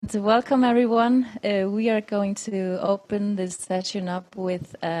Welcome everyone. We are going to open this session up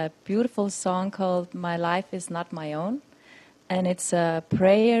with a beautiful song called My Life Is Not My Own. And it's a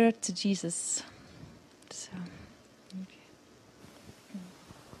prayer to Jesus. So, okay.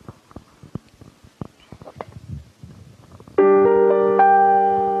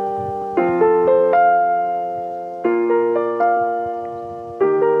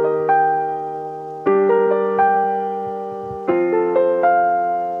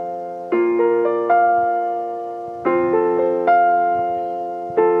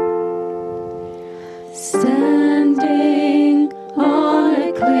 Standing on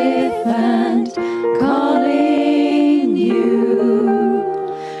a cliff and calling you,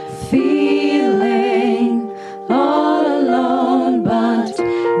 feeling all alone, but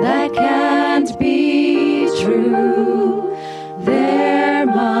that can't be true. There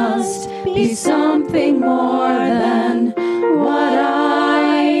must be something more than what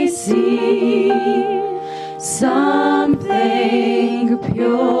I see, something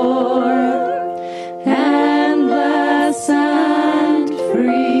pure, endless and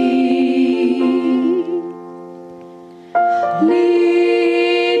free.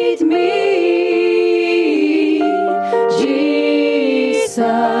 Lead me, Jesus,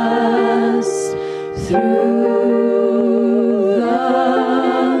 through the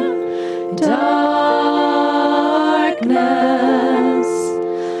darkness.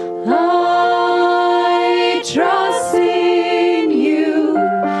 I trust in you,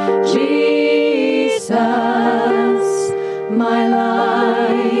 Jesus. My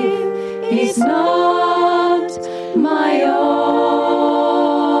life is not my own.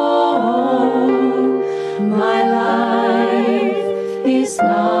 My life is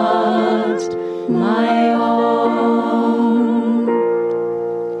not my own.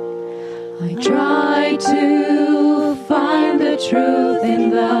 I try to find the truth in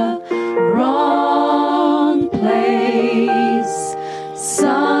the wrong place,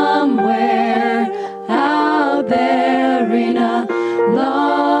 somewhere out there in a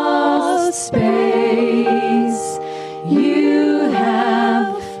lost space. You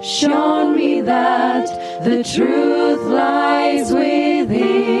have shown me that the truth lies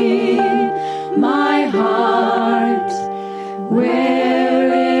within my heart,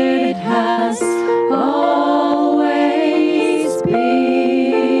 where it has always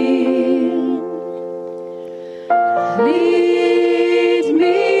been. Lead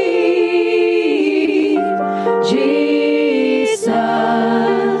me, Jesus,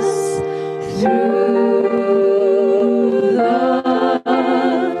 through the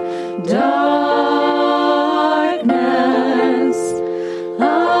darkness.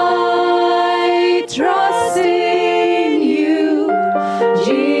 I trust in you,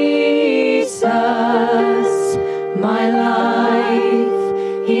 Jesus. My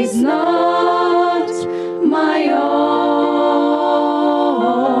life is not my own.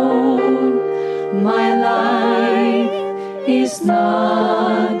 My life is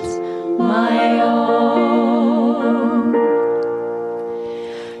not my own.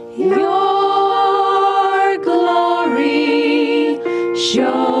 Your glory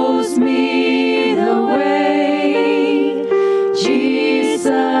shows me the way,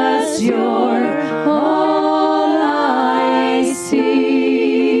 Jesus. You're all I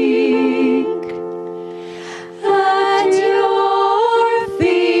seek. At your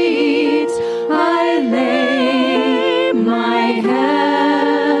feet I lay my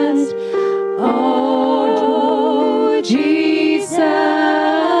hands. Oh, Jesus,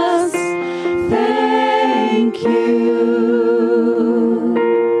 thank you.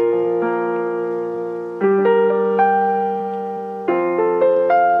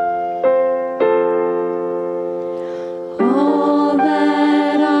 All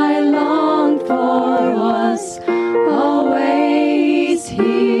that I longed for was always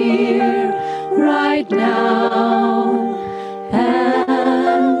here, right now,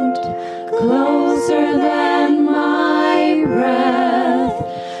 and closer than my breath.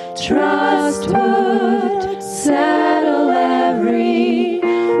 Trust would settle every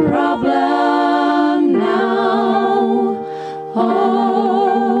problem now.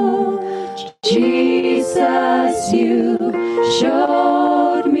 Oh, Jesus, you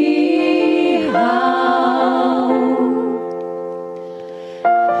showed me how.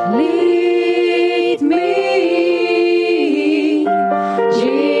 Lead me,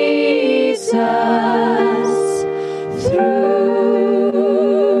 Jesus, through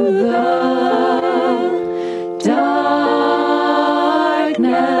the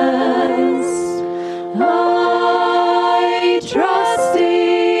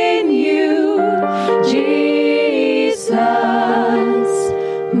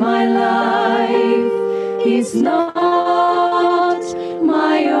My life is not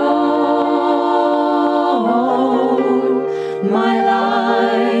my own. My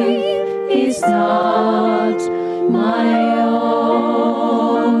life is not my own.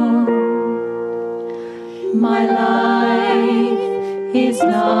 My life is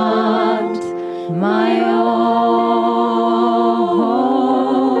not my own.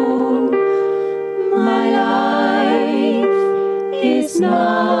 My life is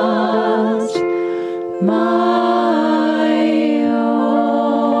not my own.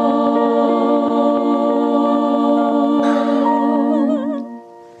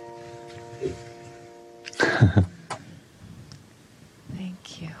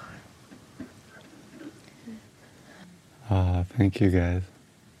 Thank you. Thank you, guys.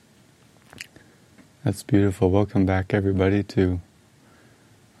 That's beautiful. Welcome back, everybody, to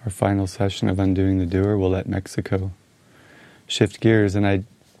our final session of Undoing the Doer. We'll let Mexico shift gears, and I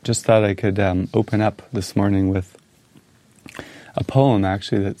just thought I could open up this morning with a poem,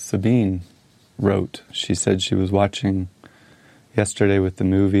 actually, that Sabine wrote. She said she was watching yesterday with the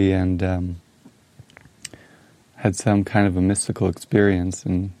movie and had some kind of a mystical experience,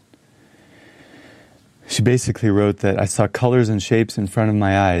 and she basically wrote that I saw colors and shapes in front of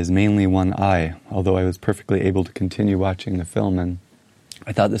my eyes, mainly one eye, although I was perfectly able to continue watching the film. And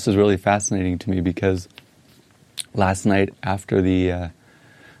I thought this was really fascinating to me because last night after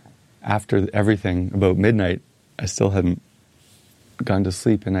everything, about midnight, I still hadn't gone to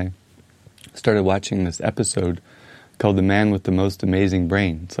sleep, and I started watching this episode called The Man with the Most Amazing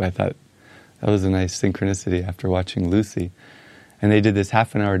Brain. So I thought that was a nice synchronicity after watching Lucy. And they did this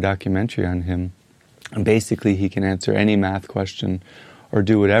half-an-hour documentary on him. And basically he can answer any math question or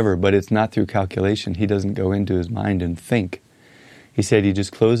do whatever, but it's not through calculation. He doesn't go into his mind and think. He said he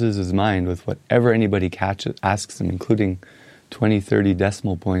just closes his mind with whatever anybody asks him, including 20, 30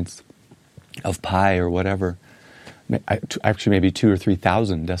 decimal points of pi or whatever. Actually maybe 2,000 or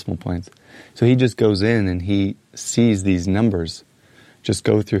 3,000 decimal points. So he just goes in and he sees these numbers just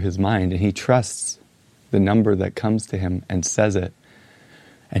go through his mind, and he trusts the number that comes to him and says it.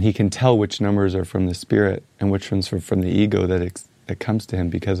 And he can tell which numbers are from the spirit and which ones are from the ego that comes to him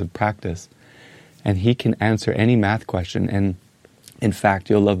because of practice. And he can answer any math question. And in fact,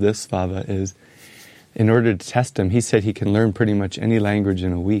 you'll love this, Svava, is in order to test him, he said he can learn pretty much any language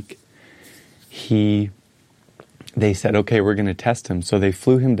in a week. They said, okay, we're going to test him. So they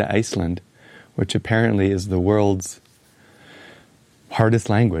flew him to Iceland, which apparently is the world's hardest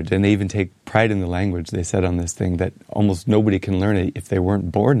language, and they even take pride in the language. They said on this thing that almost nobody can learn it if they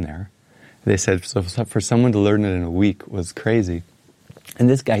weren't born there. They said so for someone to learn it in a week was crazy. And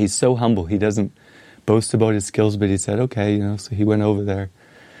this guy, he's so humble. He doesn't boast about his skills, but he said, okay, so he went over there.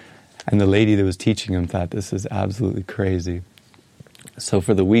 And the lady that was teaching him thought, this is absolutely crazy. So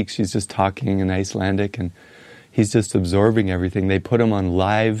for the week, she's just talking in Icelandic, and he's just absorbing everything. They put him on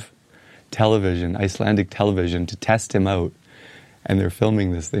live television, Icelandic television, to test him out. And they're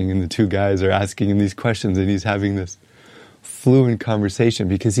filming this thing, and the two guys are asking him these questions, and he's having this fluent conversation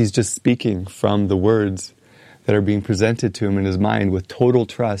because he's just speaking from the words that are being presented to him in his mind with total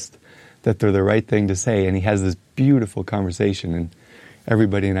trust that they're the right thing to say. And he has this beautiful conversation, and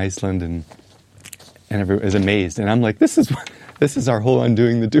everybody in Iceland and everyone is amazed. And I'm like, this is our whole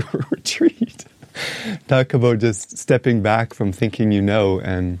Undoing the Doer retreat. Talk about just stepping back from thinking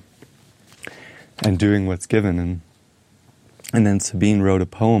and doing what's given. And then Sabine wrote a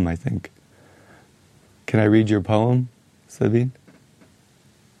poem, I think. Can I read your poem, Sabine?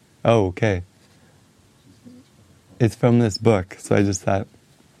 Oh, okay. It's from this book, so I just thought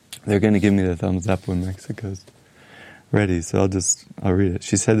they're going to give me the thumbs up when Mexico's ready, so I'll read it.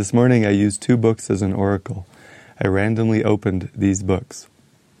 She said, this morning I used 2 books as an oracle. I randomly opened these books.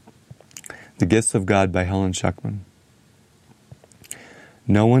 The Gifts of God by Helen Schuckman.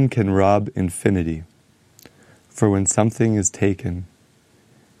 No one can rob infinity. For when something is taken,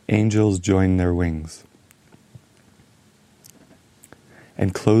 angels join their wings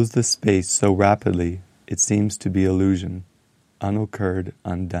and close the space so rapidly it seems to be illusion, unoccurred,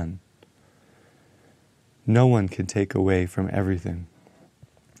 undone. No one can take away from everything.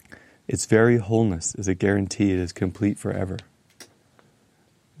 Its very wholeness is a guarantee it is complete forever.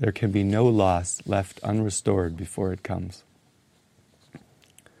 There can be no loss left unrestored before it comes.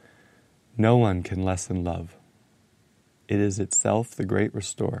 No one can lessen love. It is itself the great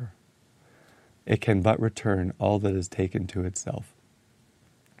restorer. It can but return all that is taken to itself.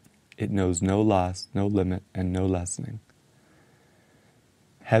 It knows no loss, no limit, and no lessening.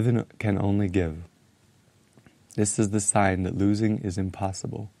 Heaven can only give. This is the sign that losing is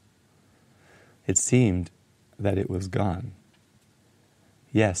impossible. It seemed that it was gone.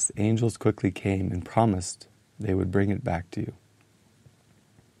 Yes, angels quickly came and promised they would bring it back to you.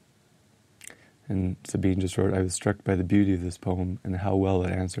 And Sabine just wrote, I was struck by the beauty of this poem and how well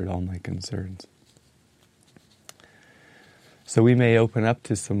it answered all my concerns. So we may open up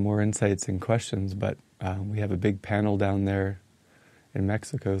to some more insights and questions, but we have a big panel down there in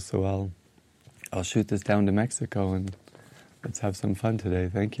Mexico, so I'll shoot this down to Mexico and let's have some fun today.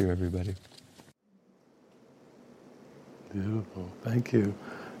 Thank you, everybody. Beautiful. Thank you.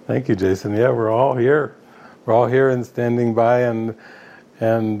 Thank you, Jason. Yeah, we're all here. We're all here and standing by, and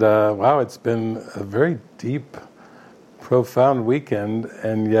wow, it's been a very deep, profound weekend,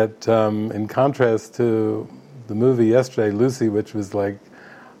 and yet in contrast to the movie yesterday, Lucy, which was like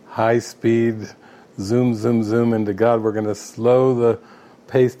high speed, zoom, zoom, zoom into God, we're going to slow the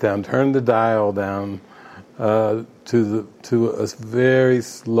pace down, turn the dial down to a very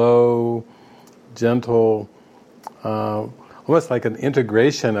slow, gentle, almost like an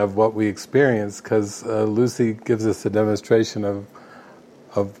integration of what we experience, because Lucy gives us a demonstration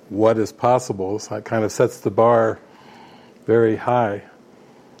of what is possible. So it kind of sets the bar very high.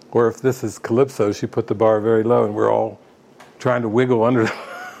 Or if this is Calypso, she put the bar very low, and we're all trying to wiggle under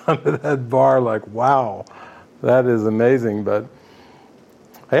that bar like, wow, that is amazing. But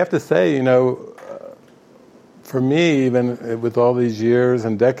I have to say, for me, even with all these years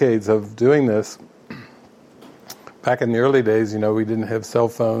and decades of doing this, back in the early days, we didn't have cell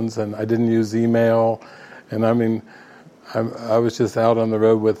phones, and I didn't use email, and I was just out on the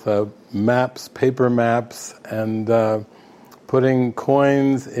road with maps, paper maps, and putting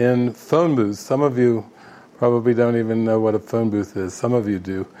coins in phone booths. Some of you probably don't even know what a phone booth is. Some of you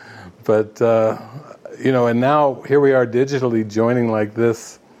do. But, and now here we are digitally joining like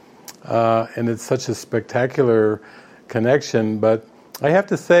this, and it's such a spectacular connection. But I have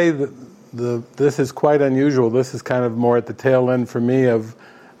to say that this is quite unusual. This is kind of more at the tail end for me of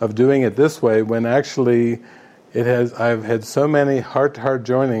doing it this way, when actually I've had so many heart-to-heart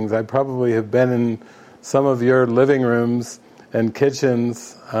joinings. I probably have been in some of your living rooms and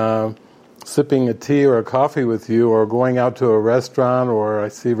kitchens, sipping a tea or a coffee with you, or going out to a restaurant, or I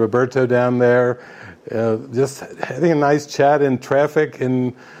see Roberto down there, just having a nice chat in traffic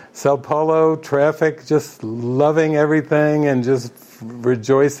in Sao Paulo, traffic, just loving everything and just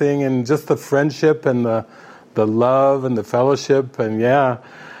rejoicing in just the friendship and the love and the fellowship, and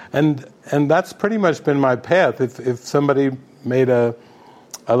and that's pretty much been my path. If somebody made a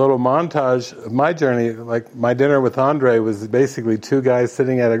little montage of my journey, like my dinner with Andre was basically two guys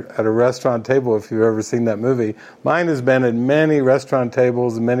sitting at a restaurant table, if you've ever seen that movie. Mine has been at many restaurant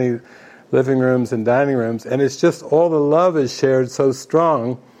tables, many living rooms and dining rooms, and it's just all the love is shared so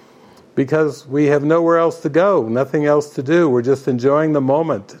strong because we have nowhere else to go, nothing else to do. We're just enjoying the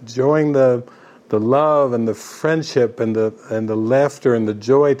moment, enjoying the love and the friendship and the laughter and the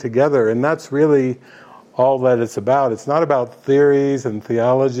joy together, and that's really all that it's about. It's not about theories and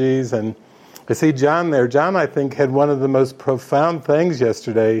theologies. And I see John there. John, I think, had one of the most profound things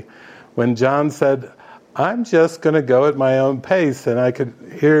yesterday when John said, I'm just going to go at my own pace. And I could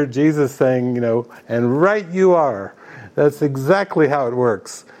hear Jesus saying, and right you are. That's exactly how it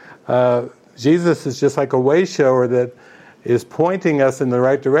works. Jesus is just like a way shower that is pointing us in the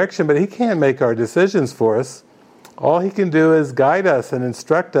right direction, but he can't make our decisions for us. All he can do is guide us and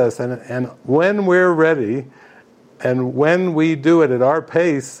instruct us, and when we're ready, and when we do it at our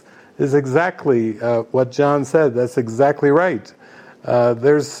pace, is exactly what John said. That's exactly right.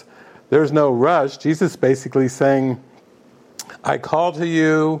 There's no rush. Jesus basically saying, I call to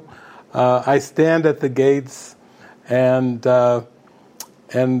you, I stand at the gates, and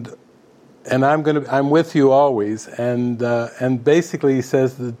I'm with you always. And basically he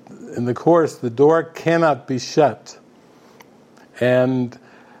says that in the Course, the door cannot be shut. And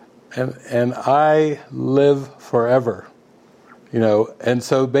I live forever. And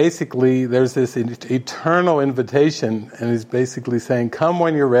so basically there's this eternal invitation, and he's basically saying, come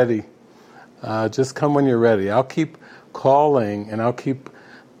when you're ready. Just come when you're ready. I'll keep calling and I'll keep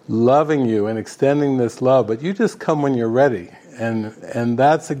loving you and extending this love, but you just come when you're ready. And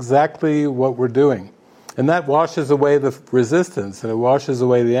that's exactly what we're doing. And that washes away the resistance, and it washes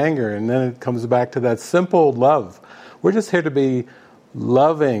away the anger, and then it comes back to that simple love. We're just here to be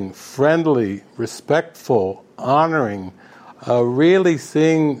loving, friendly, respectful, honoring, really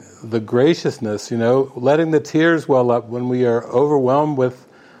seeing the graciousness, letting the tears well up when we are overwhelmed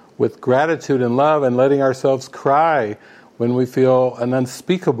with gratitude and love, and letting ourselves cry when we feel an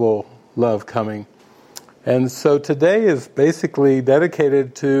unspeakable love coming. And so today is basically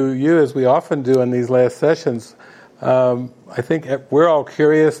dedicated to you, as we often do in these last sessions. I think we're all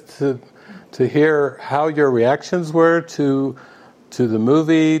curious to hear how your reactions were to to the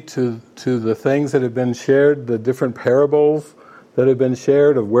movie, to the things that have been shared, the different parables that have been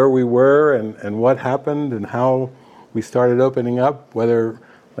shared of where we were and what happened and how we started opening up, whether,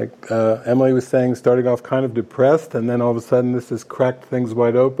 like Emily was saying, starting off kind of depressed, and then all of a sudden this has cracked things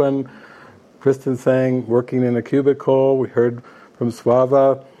wide open. Kristen saying, working in a cubicle. We heard from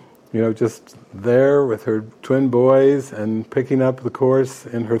Svava, just there with her twin boys and picking up the course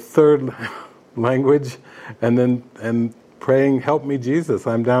in her third language, and praying, "Help me, Jesus,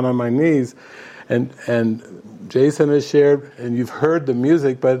 I'm down on my knees." And Jason has shared, and you've heard the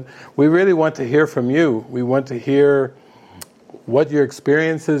music, but we really want to hear from you. We want to hear what your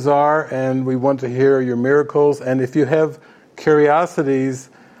experiences are, and we want to hear your miracles. And if you have curiosities,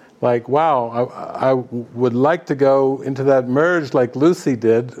 like, wow, I would like to go into that merge like Lucy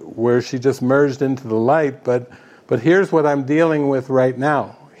did, where she just merged into the light, but here's what I'm dealing with right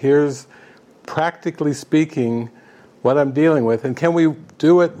now. Here's, practically speaking, what I'm dealing with. And can we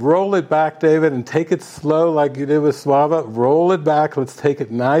do it, roll it back, David, and take it slow like you did with Svava? Roll it back, let's take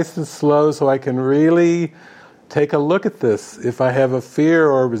it nice and slow so I can really take a look at this. If I have a fear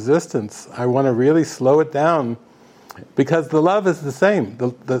or a resistance, I want to really slow it down. Because the love is the same.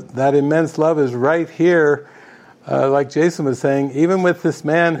 That immense love is right here, like Jason was saying, even with this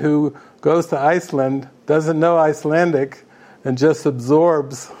man who goes to Iceland, doesn't know Icelandic, and just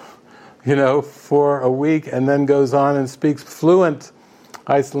absorbs, for a week, and then goes on and speaks fluent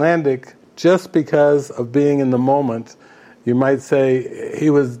Icelandic just because of being in the moment. You might say he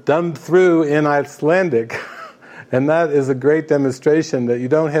was done through in Icelandic, and that is a great demonstration that you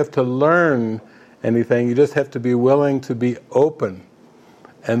don't have to learn anything, you just have to be willing to be open,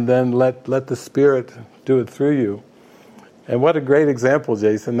 and then let the Spirit do it through you. And what a great example,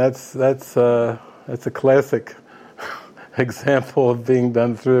 Jason. That's a classic example of being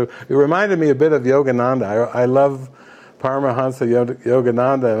done through. It reminded me a bit of Yogananda. I love Paramahansa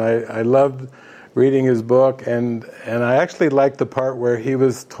Yogananda, and I loved reading his book, and I actually liked the part where he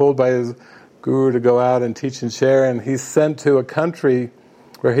was told by his guru to go out and teach and share, and he's sent to a country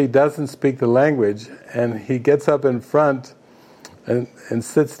where he doesn't speak the language, and he gets up in front and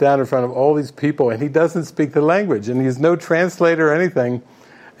sits down in front of all these people, and he doesn't speak the language, and he's no translator or anything,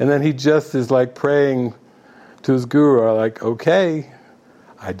 and then he just is like praying to his guru, like, okay,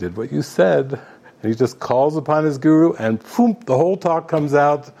 I did what you said, and he just calls upon his guru, and boom, the whole talk comes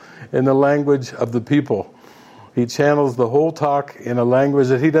out in the language of the people. He channels the whole talk in a language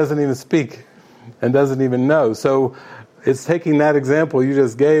that he doesn't even speak and doesn't even know. So it's taking that example you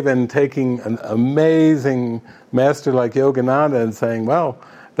just gave and taking an amazing master like Yogananda and saying, well,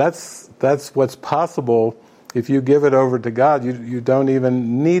 that's what's possible if you give it over to God. You don't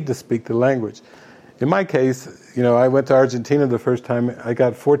even need to speak the language. In my case, I went to Argentina the first time. I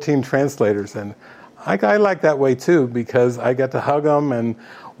got 14 translators, and I like that way too, because I got to hug them, and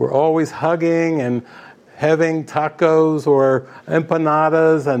we're always hugging and having tacos or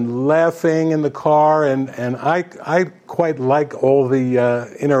empanadas and laughing in the car, and I quite like all the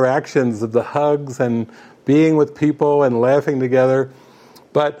interactions of the hugs and being with people and laughing together.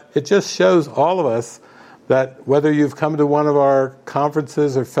 But it just shows all of us that whether you've come to one of our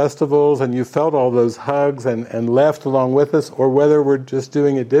conferences or festivals and you felt all those hugs and laughed along with us, or whether we're just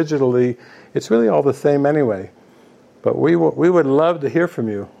doing it digitally, it's really all the same anyway. But we would love to hear from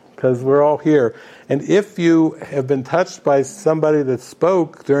you, because we're all here. And if you have been touched by somebody that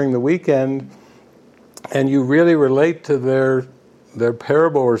spoke during the weekend, and you really relate to their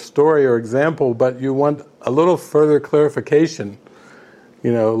parable or story or example, but you want a little further clarification,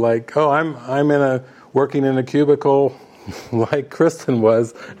 like, oh, I'm working in a cubicle like Kristen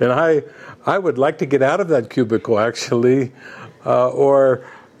was, and I would like to get out of that cubicle actually, or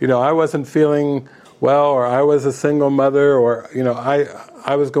I wasn't feeling well, or I was a single mother, or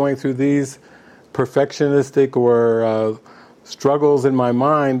I was going through these perfectionistic or struggles in my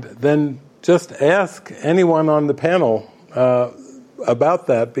mind, then just ask anyone on the panel about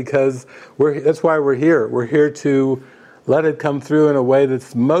that, because that's why we're here. We're here to let it come through in a way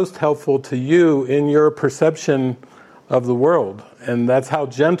that's most helpful to you in your perception of the world. And that's how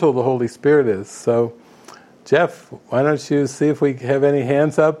gentle the Holy Spirit is. So, Jeff, why don't you see if we have any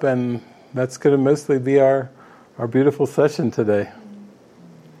hands up, and that's going to mostly be our beautiful session today.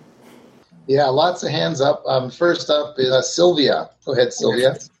 Yeah, lots of hands up. First up is Sylvia. Go ahead,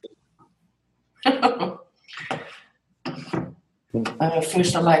 Sylvia.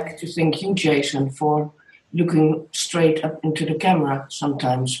 First, I'd like to thank you, Jason, for looking straight up into the camera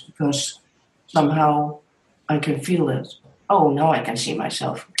sometimes, because somehow I can feel it. Oh, now I can see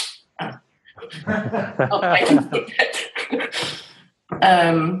myself. I can feel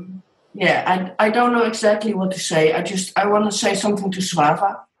that. Yeah, I don't know exactly what to say. I want to say something to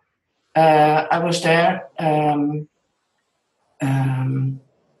Svava. I was there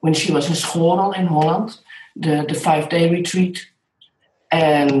when she was in Schorel in Holland, the 5-day retreat,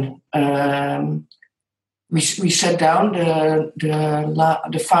 and we sat down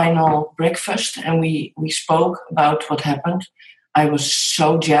the final breakfast, and we spoke about what happened. I was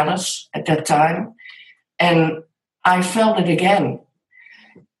so jealous at that time, and I felt it again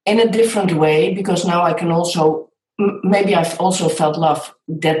in a different way, because now I can also, maybe I've also felt love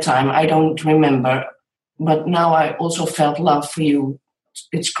that time. I don't remember, but now I also felt love for you.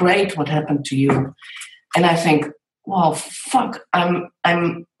 It's great what happened to you, and I think, well, fuck, I'm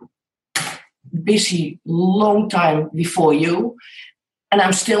busy long time before you, and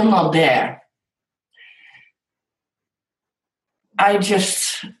I'm still not there. I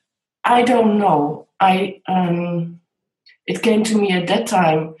don't know. It came to me at that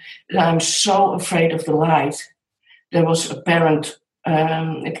time that I'm so afraid of the light. There was apparent,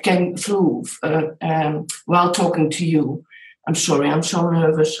 it came through while talking to you. I'm sorry, I'm so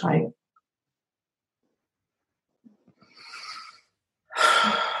nervous.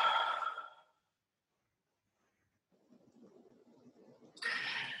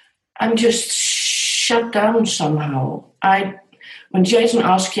 I'm just shut down somehow. When Jason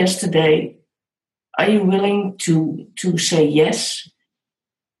asked yesterday, are you willing to say yes?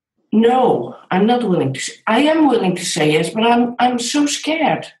 No, I'm not willing to. I am willing to say yes, but I'm so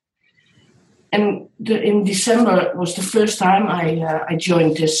scared. And in December was the first time I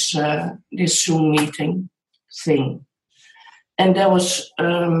joined this Zoom meeting thing, and there was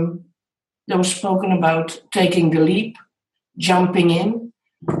spoken about taking the leap, jumping in.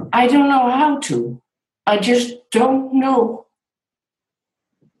 I don't know how to. I just don't know.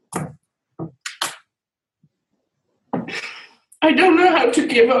 I don't know how to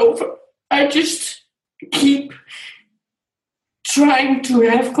give over. I just keep trying to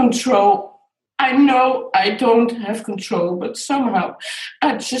have control. I know I don't have control, but somehow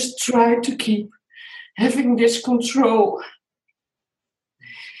I just try to keep having this control.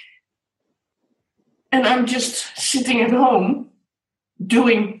 And I'm just sitting at home,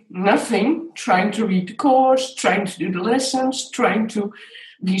 doing nothing, trying to read the course, trying to do the lessons, trying to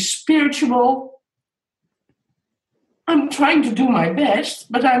be spiritual. I'm trying to do my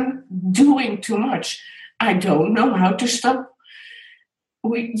best, but I'm doing too much. I don't know how to stop.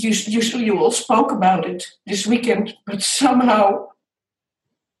 You all spoke about it this weekend, but somehow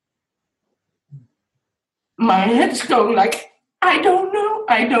my head's going like, I don't know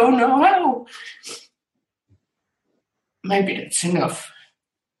how. Maybe that's enough.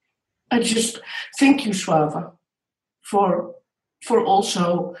 I just thank you, Svava, for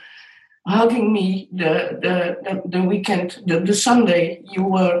also hugging me the weekend, the Sunday you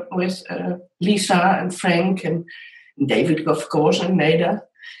were with Lisa and Frank and David, of course, and Neda.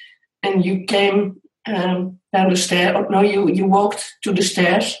 And you came down the stairs. Oh, no, you walked to the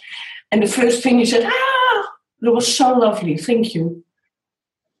stairs. And the first thing you said, that was so lovely. Thank you.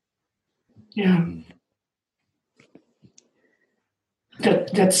 Yeah.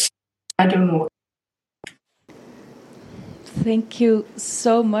 That's, I don't know. Thank you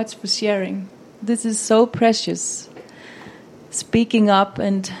so much for sharing. This is so precious. Speaking up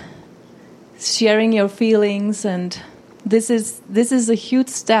and sharing your feelings, and this is a huge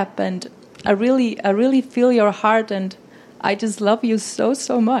step, and I really feel your heart, and I just love you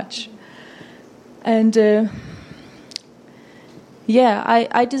so much. And I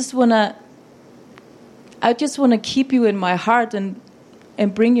just wanna keep you in my heart and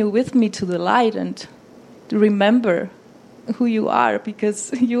bring you with me to the light and to remember who you are,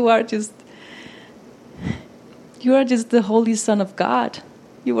 because you are just the Holy Son of God.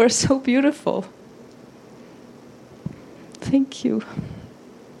 You are so beautiful. Thank you.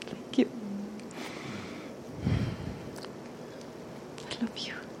 Thank you. I love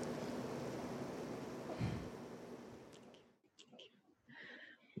you.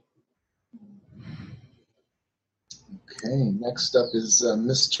 Okay, next up is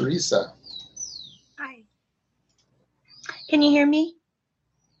Miss Teresa. Hi. Can you hear me?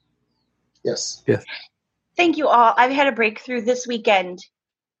 Yes. Yes. Thank you all. I've had a breakthrough this weekend,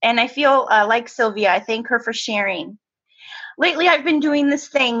 and I feel like Sylvia. I thank her for sharing. Lately, I've been doing this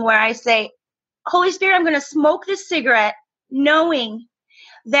thing where I say, Holy Spirit, I'm going to smoke this cigarette knowing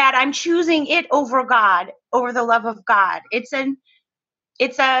that I'm choosing it over God, over the love of God. It's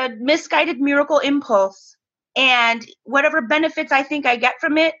a misguided miracle impulse. And whatever benefits I think I get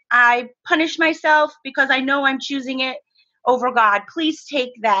from it, I punish myself because I know I'm choosing it over God. Please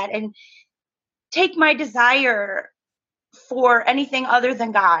take that and take my desire for anything other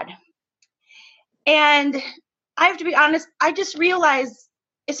than God. And I have to be honest, I just realized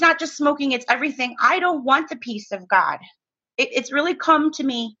it's not just smoking, it's everything. I don't want the peace of God. It's really come to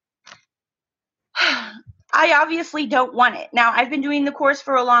me. I obviously don't want it. Now, I've been doing the course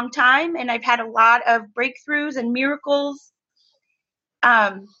for a long time, and I've had a lot of breakthroughs and miracles.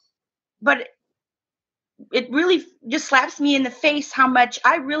 But it really just slaps me in the face how much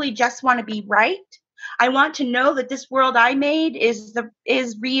I really just want to be right. I want to know that this world I made is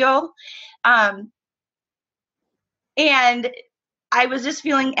real. And I was just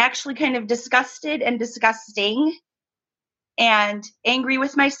feeling actually kind of disgusted and disgusting and angry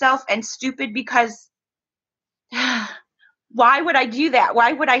with myself and stupid because why would I do that?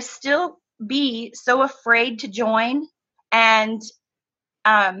 Why would I still be so afraid to join? And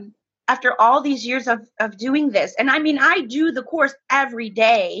after all these years of doing this, and I mean, I do the course every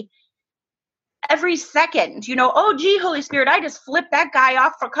day, every second, oh, gee, Holy Spirit, I just flipped that guy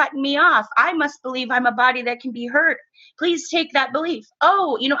off for cutting me off. I must believe I'm a body that can be hurt. Please take that belief.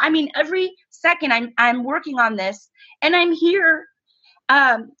 Oh, I mean, every second I'm working on this, and I'm here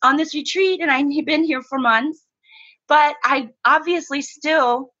on this retreat, and I've been here for months, but I obviously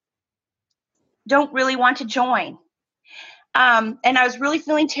still don't really want to join. And I was really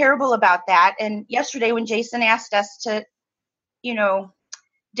feeling terrible about that. And yesterday when Jason asked us to,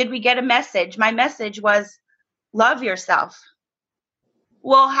 did we get a message? My message was, love yourself.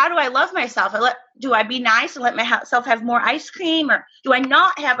 Well, how do I love myself? Do I be nice and let myself have more ice cream? Or do I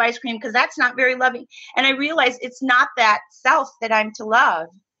not have ice cream because that's not very loving? And I realized it's not that self that I'm to love.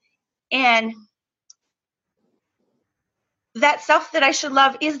 And that self that I should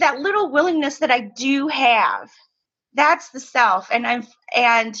love is that little willingness that I do have. That's the self. And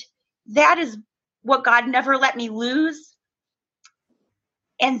that is what God never let me lose.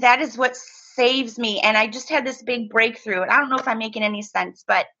 And that is what saves me. And I just had this big breakthrough. And I don't know if I'm making any sense,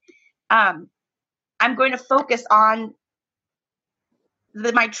 but I'm going to focus on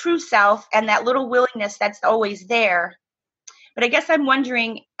my true self and that little willingness that's always there. But I guess I'm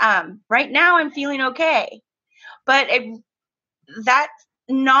wondering, right now I'm feeling okay. But that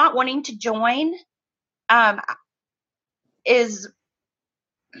not wanting to join is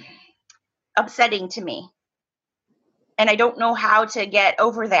upsetting to me. And I don't know how to get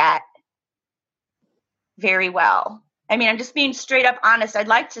over that very well. I mean, I'm just being straight up honest. I'd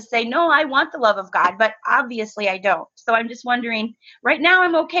like to say, no, I want the love of God, but obviously I don't. So I'm just wondering, right now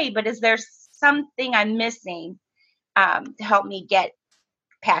I'm okay, but is there something I'm missing to help me get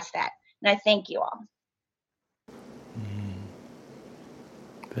past that? And I thank you all.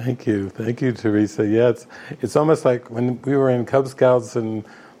 Thank you, Teresa. Yeah, it's almost like when we were in Cub Scouts and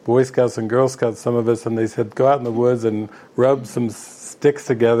Boy Scouts and Girl Scouts, some of us, and they said, go out in the woods and rub some sticks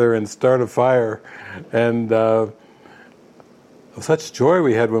together and start a fire. And such joy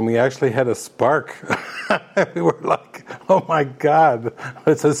we had when we actually had a spark. We were like, oh my God,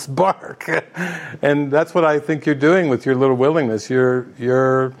 it's a spark. And that's what I think you're doing with your little willingness.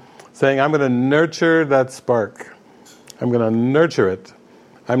 You're saying, I'm going to nurture that spark. I'm going to nurture it.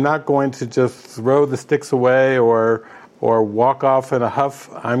 I'm not going to just throw the sticks away or walk off in a huff.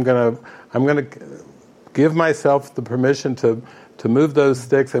 I'm going to give myself the permission to move those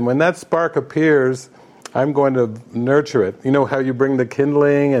sticks. And when that spark appears, I'm going to nurture it. You know how you bring the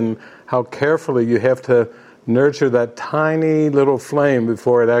kindling and how carefully you have to nurture that tiny little flame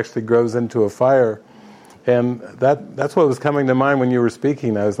before it actually grows into a fire. And that's what was coming to mind when you were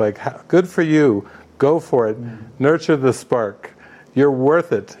speaking. I was like, good for you. Go for it. Nurture the spark. You're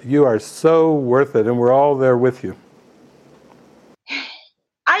worth it. You are so worth it, and we're all there with you.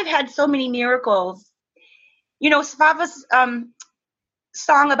 I've had so many miracles. Svava's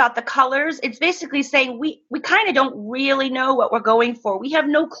song about the colors, it's basically saying we kind of don't really know what we're going for. We have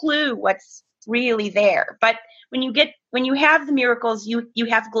no clue what's really there. But when you have the miracles, you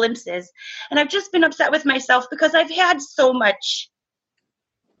have glimpses. And I've just been upset with myself because I've had so much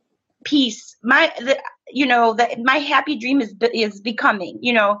peace. My happy dream is becoming.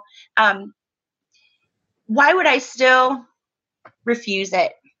 Why would I still refuse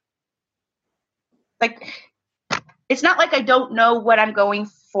it? Like, it's not like I don't know what I'm going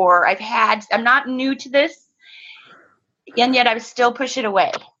for. I'm not new to this, and yet I would still push it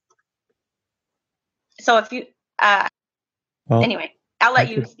away. So if you, anyway, I'll let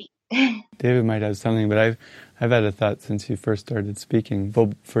you speak. David might have something, but I've had a thought since you first started speaking,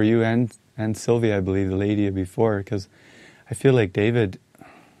 both for you and Sylvia, I believe, the lady before, because I feel like David,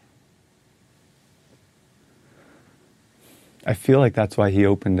 I feel like that's why he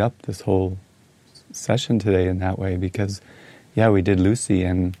opened up this whole session today in that way, because, yeah, we did Lucy,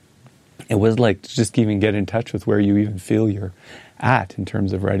 and it was like to just even get in touch with where you even feel you're at in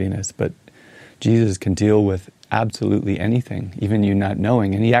terms of readiness, but Jesus can deal with absolutely anything, even you not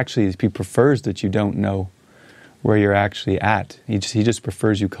knowing. And he prefers that you don't know where you're actually at. He just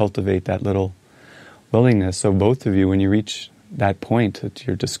prefers you cultivate that little willingness. So both of you, when you reach that point that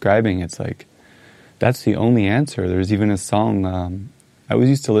you're describing, it's like, that's the only answer. There's even a song I always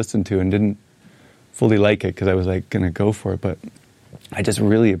used to listen to and didn't fully like it because I was like going to go for it, but I just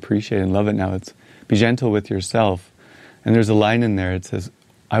really appreciate and love it now. It's be gentle with yourself. And there's a line in there, it says,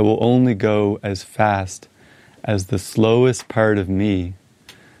 I will only go as fast as the slowest part of me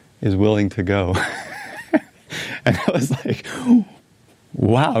is willing to go. And I was like,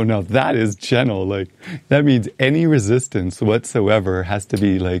 wow, now that is gentle. Like, that means any resistance whatsoever has to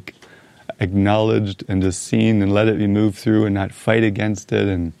be like acknowledged and just seen and let it be moved through and not fight against it.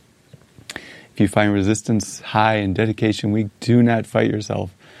 And if you find resistance high and dedication weak, do not fight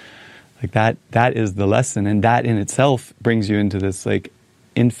yourself. Like that is the lesson. And that in itself brings you into this like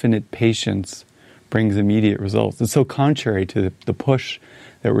infinite patience brings immediate results. It's so contrary to the push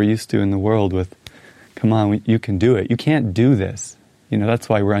that we're used to in the world with, come on, you can do it. You can't do this. You know, that's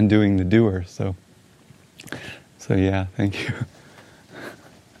why we're undoing the doer. So yeah, thank you.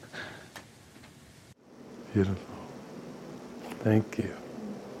 Beautiful. Thank you.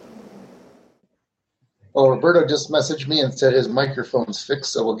 Oh, Roberto just messaged me and said his microphone's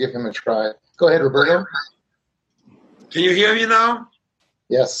fixed, so we'll give him a try. Go ahead, Roberto. Can you hear me now?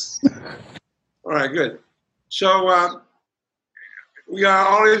 Yes. All right, good. So we are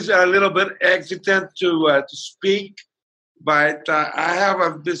always a little bit hesitant to speak, but I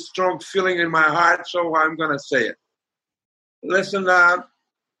have this strong feeling in my heart, so I'm going to say it. Listen,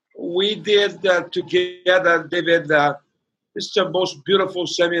 we did together, David, this is the most beautiful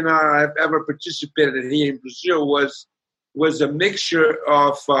seminar I've ever participated in here in Brazil. Was a mixture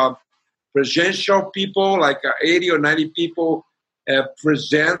of presential people, like 80 or 90 people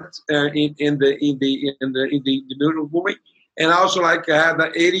present in the middle movement, and also like I had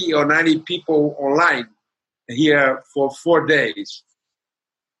 80 or 90 people online here for 4 days.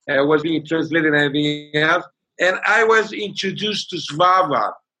 It was being translated and everything else, and I was introduced to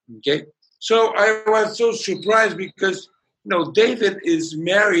Svava. Okay, so I was so surprised because David is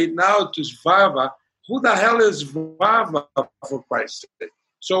married now to Svava. Who the hell is Svava, for Christ's sake?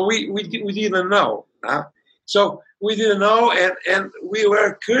 So we didn't know. So we didn't know, and we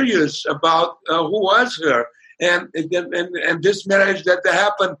were curious about who was her, and this marriage that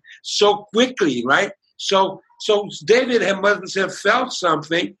happened so quickly, right? So David must have felt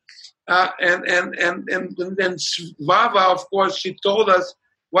something, and Svava, of course, she told us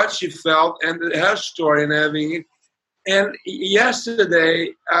what she felt and her story and everything. And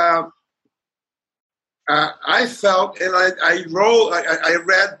yesterday, I felt, and I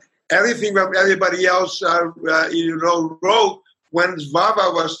read everything that everybody else, wrote when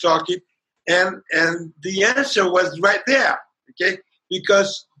Svava was talking, and the answer was right there, okay?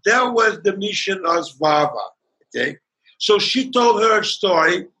 Because that was the mission of Svava, okay? So she told her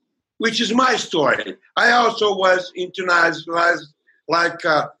story, which is my story. I also was internalized like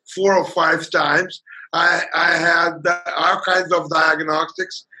 4 or 5 times. I had all kinds of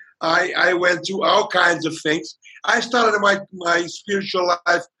diagnostics. I went through all kinds of things. I started my spiritual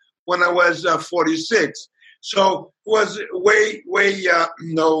life when I was 46. So it was way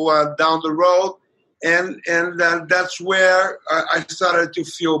down the road, and that's where I started to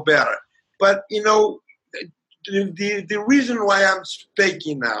feel better. But the reason why I'm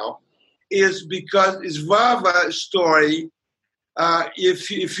speaking now is because Svava's story.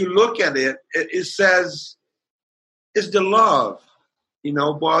 If you look at it, it says it's the love.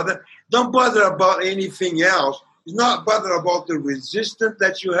 Don't bother about anything else. It's not bother about the resistance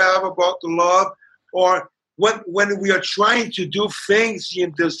that you have about the love, or when we are trying to do things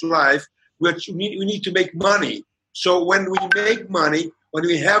in this life, we need to make money. So when we make money, when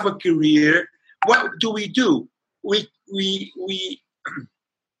we have a career, what do? We do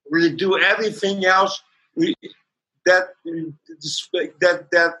everything else that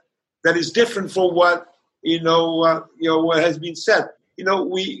is different from what what has been said.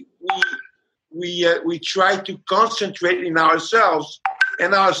 We try to concentrate in ourselves,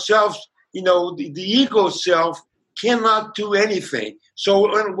 and ourselves, the ego self cannot do anything. So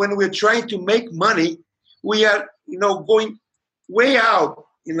when we're trying to make money, we are going way out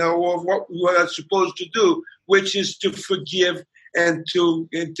of what we are supposed to do, which is to forgive and to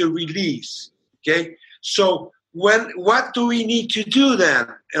release. Okay, so what do we need to do then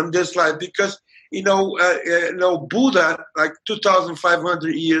in this life? Because Buddha, like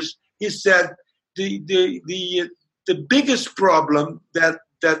 2,500 years, he said the biggest problem that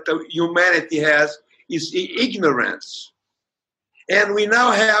humanity has is ignorance, and we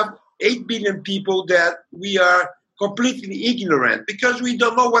now have 8 billion people that we are completely ignorant because we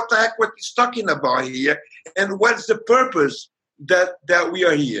don't know what the heck what he's talking about here and what's the purpose that we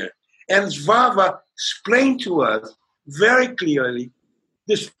are here. And Svava explained to us very clearly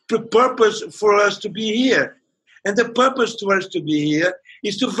this purpose for us to be here. And the purpose for us to be here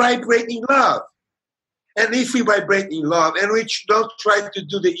is to vibrate in love. And if we vibrate in love and we don't try to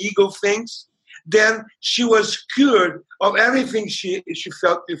do the ego things, then she was cured of everything she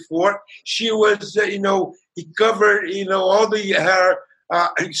felt before. She was, he covered, all her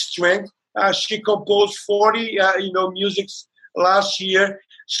strength. She composed 40, musics last year.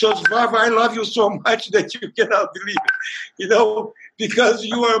 So, Svava, I love you so much that you cannot believe it, because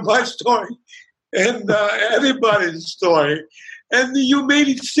you are my story and everybody's story. And you made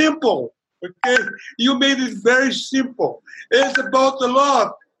it simple, okay? You made it very simple. It's about the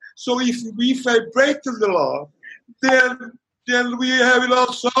love. So if we vibrate to the love, then we have it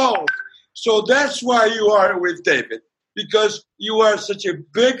all solved. So that's why you are with David, because you are such a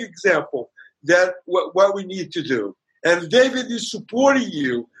big example that what we need to do. And David is supporting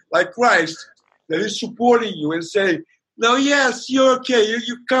you, like Christ, that is supporting you and saying, no, yes, you're okay.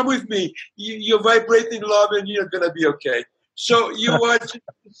 You come with me. You vibrate in love and you're going to be okay. So you are just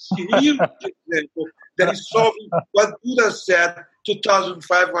a huge example that is solving what Buddha said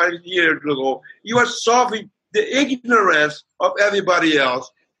 2,500 years ago. You are solving the ignorance of everybody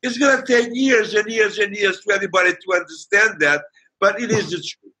else. It's going to take years and years and years for everybody to understand that, but it is the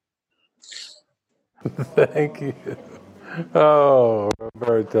truth. Thank you. Oh,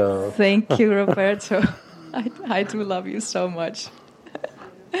 Roberto. Thank you, Roberto. I do love you so much.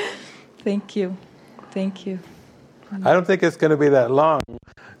 Thank you. Thank you. I don't think it's going to be that long,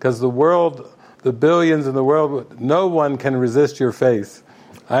 because the billions in the world, no one can resist your face.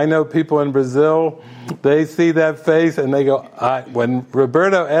 I know people in Brazil, they see that face and they go, when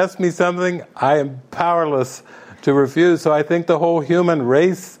Roberto asks me something, I am powerless to refuse. So I think the whole human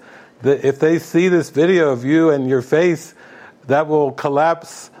race, if they see this video of you and your face, that will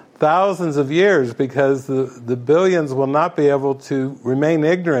collapse thousands of years, because the billions will not be able to remain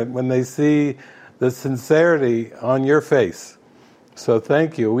ignorant when they see the sincerity on your face. So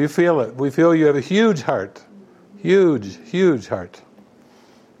thank you. We feel it. We feel you have a huge heart. Huge, huge heart.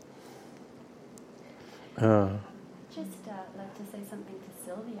 Just like to say something to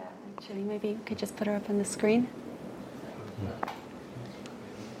Sylvia, actually. Maybe you could just put her up on the screen.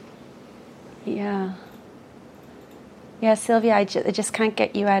 Yeah. Yeah, Sylvia, I just can't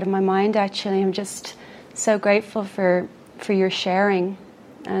get you out of my mind, actually. I'm just so grateful for your sharing.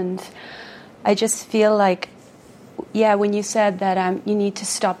 And I just feel like, yeah, when you said that you need to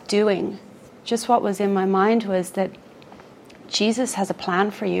stop doing, just what was in my mind was that Jesus has a plan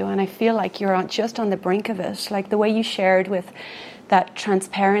for you, and I feel like you're just on the brink of it. Like the way you shared with that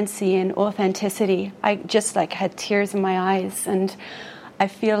transparency and authenticity, I just like had tears in my eyes, and I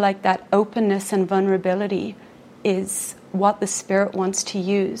feel like that openness and vulnerability is what the Spirit wants to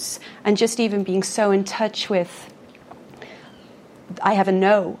use. And just even being so in touch with, I have a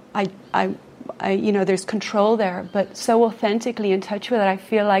no, I there's control there, but so authentically in touch with it, I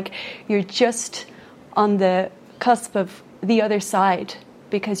feel like you're just on the cusp of the other side,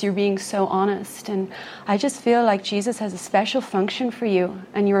 because you're being so honest. And I just feel like Jesus has a special function for you,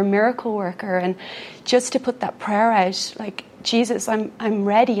 and you're a miracle worker. And just to put that prayer out, like, Jesus, I'm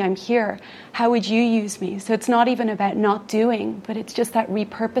ready, I'm here. How would you use me? So it's not even about not doing, but it's just that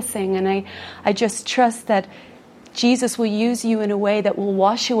repurposing. And I just trust that Jesus will use you in a way that will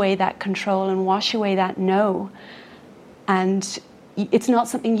wash away that control and wash away that no. And it's not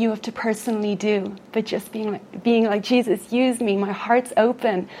something you have to personally do, but just being like, Jesus, use me, my heart's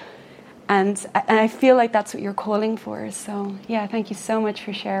open. And I feel like that's what you're calling for. So, yeah, thank you so much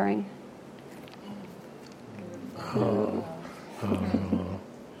for sharing. Oh,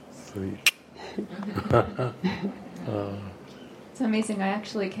 sweet. It's amazing. I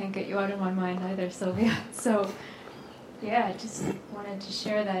actually can't get you out of my mind either, Sylvia. So, yeah, I just wanted to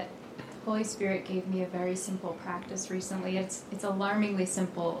share that the Holy Spirit gave me a very simple practice recently. It's alarmingly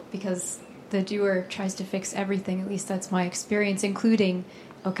simple, because the doer tries to fix everything. At least that's my experience, including,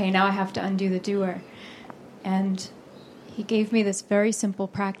 okay, now I have to undo the doer. And he gave me this very simple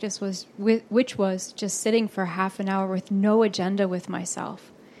practice, which was just sitting for half an hour with no agenda with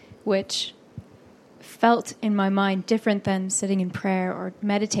myself, which felt in my mind different than sitting in prayer or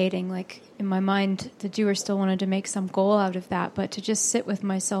meditating. Like in my mind, the doer still wanted to make some goal out of that, but to just sit with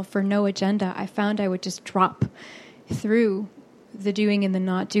myself for no agenda, I found I would just drop through the doing and the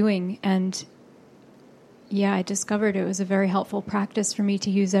not doing. And yeah, I discovered it was a very helpful practice for me to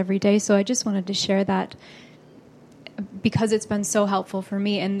use every day. So I just wanted to share that, because it's been so helpful for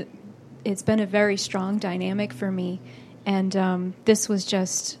me. And it's been a very strong dynamic for me. And this was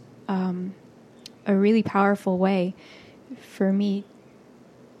just a really powerful way for me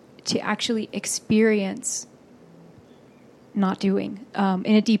to actually experience not doing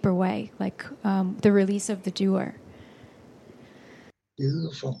in a deeper way, like the release of the doer.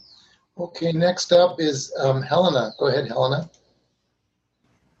 Beautiful. Okay, next up is Helena. Go ahead, Helena.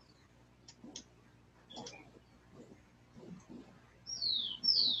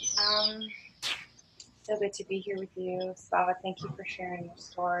 So good to be here with you, Svava. Thank you for sharing your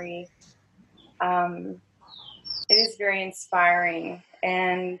story. It is very inspiring,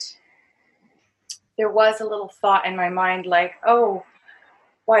 and there was a little thought in my mind like, oh,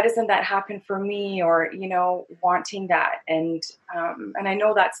 why doesn't that happen for me? Or, wanting that. And I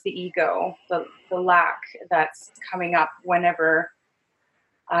know that's the ego, the lack that's coming up whenever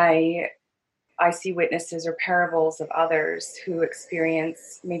I see witnesses or parables of others who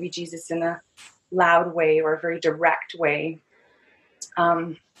experience maybe Jesus in a loud way or a very direct way.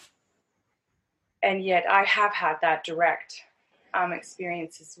 And yet I have had that direct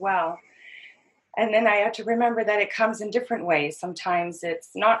experience as well. And then I have to remember that it comes in different ways. Sometimes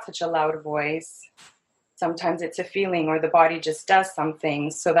it's not such a loud voice. Sometimes it's a feeling, or the body just does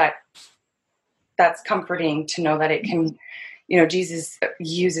something. So that's comforting to know that it can, Jesus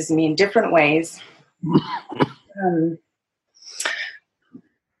uses me in different ways.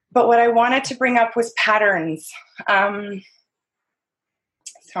 But what I wanted to bring up was patterns. Sorry,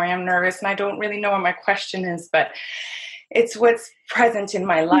 I'm nervous and I don't really know what my question is, but it's what's present in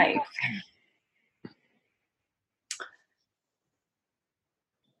my life.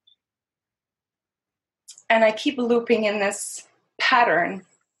 And I keep looping in this pattern,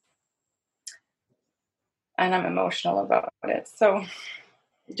 and I'm emotional about it. So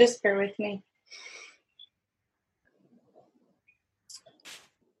just bear with me.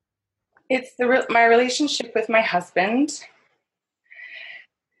 It's my relationship with my husband.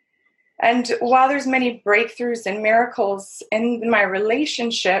 And while there's many breakthroughs and miracles in my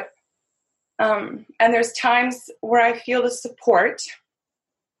relationship, and there's times where I feel the support,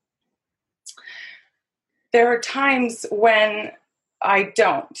 there are times when I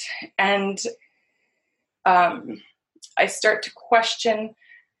don't. And I start to question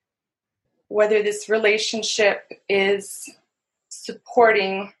whether this relationship is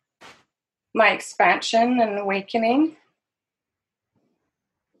supporting my expansion and awakening.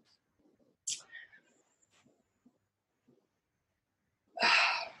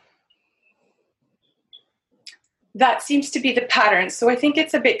 That seems to be the pattern. So I think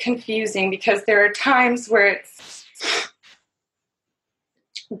it's a bit confusing because there are times where it's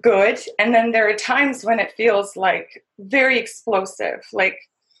good, and then there are times when it feels like very explosive. Like,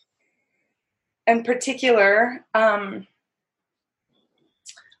 in particular, I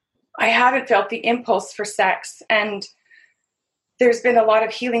haven't felt the impulse for sex, and there's been a lot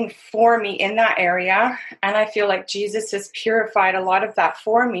of healing for me in that area, and I feel like Jesus has purified a lot of that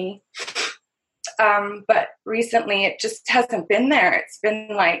for me. But recently it just hasn't been there. It's been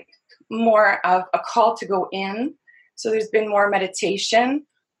like more of a call to go in. So there's been more meditation,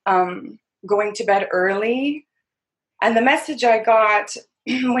 going to bed early. And the message I got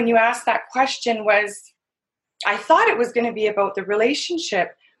when you asked that question was, I thought it was going to be about the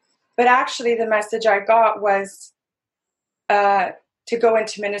relationship, but actually the message I got was to go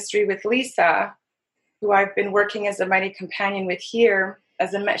into ministry with Lisa, who I've been working as a mighty companion with here.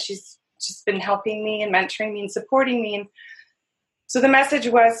 She's been helping me and mentoring me and supporting me. And so the message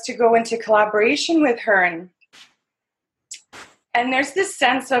was to go into collaboration with her. And there's this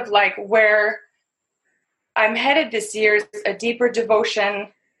sense of like where I'm headed this year is a deeper devotion.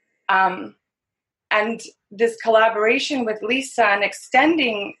 And this collaboration with Lisa and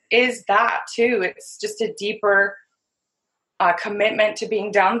extending is that too. It's just a deeper commitment to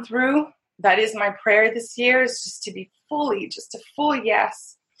being done through. That is my prayer this year, is just to be just a full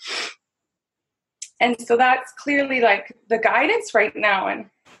yes. And so that's clearly like the guidance right now. And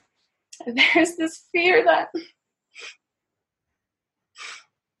there's this fear that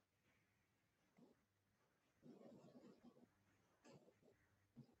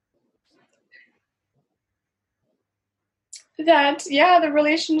the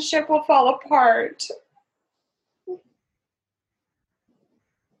relationship will fall apart.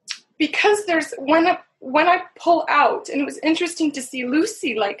 Because there's when I pull out, and it was interesting to see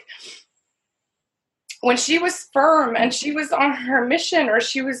Lucy, like when she was firm and she was on her mission or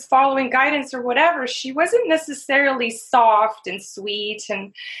she was following guidance or whatever, she wasn't necessarily soft and sweet.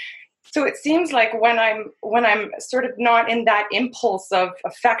 And so it seems like when I'm sort of not in that impulse of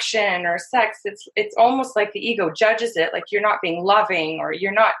affection or sex, it's almost like the ego judges it, like you're not being loving or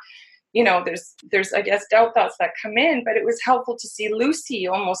you're not there's I guess doubt thoughts that come in, but it was helpful to see Lucy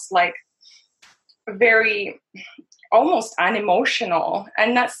almost like very almost unemotional,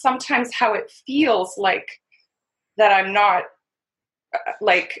 and that's sometimes how it feels like that I'm not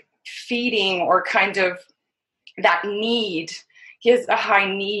like feeding or kind of that need. He has a high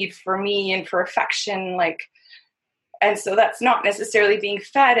need for me and for affection, and so that's not necessarily being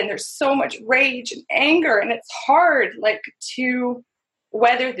fed, and there's so much rage and anger, and it's hard to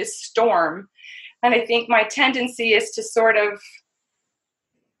weather this storm. And I think my tendency is to sort of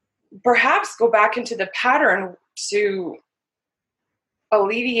perhaps go back into the pattern to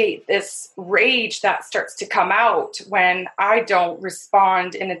alleviate this rage that starts to come out when I don't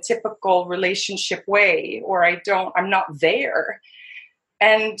respond in a typical relationship way, or I'm not there.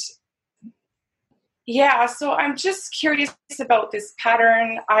 And yeah, so I'm just curious about this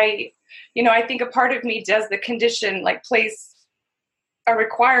pattern. I think a part of me does the condition, place a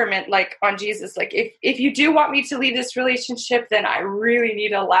requirement on Jesus. If you do want me to leave this relationship, then I really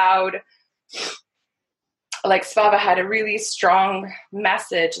need a loud, Svava had a really strong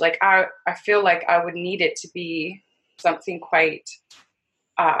message. I feel like I would need it to be something quite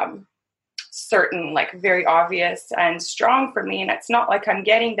certain, very obvious and strong for me. And it's not like I'm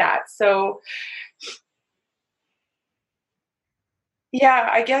getting that. So yeah,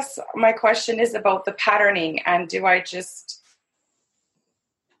 I guess my question is about the patterning, and do I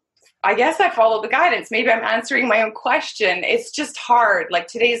guess I follow the guidance. Maybe I'm answering my own question. It's just hard.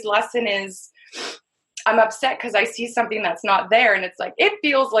 Today's lesson is, I'm upset because I see something that's not there, and it's it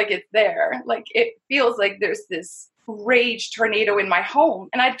feels like it's there. It feels like there's this rage tornado in my home,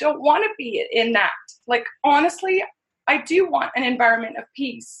 and I don't want to be in that. Honestly, I do want an environment of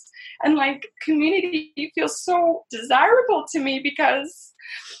peace, and community feels so desirable to me because,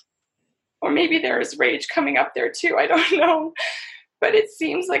 or maybe there is rage coming up there too. I don't know, but it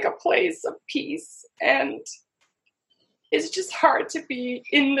seems like a place of peace, and it's just hard to be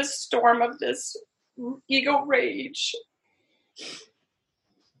in the storm of this ego rage.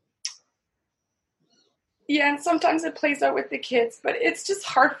 Yeah, and sometimes it plays out with the kids, but it's just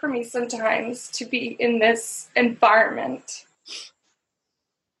hard for me sometimes to be in this environment.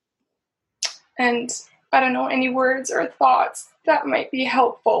 And I don't know, any words or thoughts that might be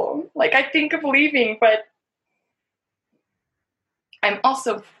helpful. I think of leaving, but I'm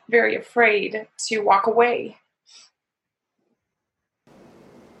also very afraid to walk away.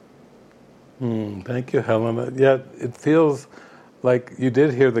 Thank you, Helena. Yeah, it feels like you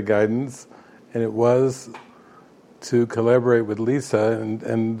did hear the guidance, and it was to collaborate with Lisa, and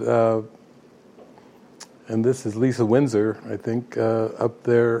this is Lisa Windsor, I think, up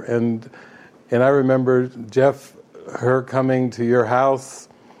there, and I remember Jeff, her coming to your house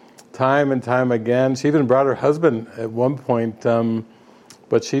time and time again. She even brought her husband at one point,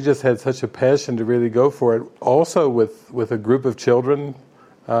 but she just had such a passion to really go for it. Also with a group of children.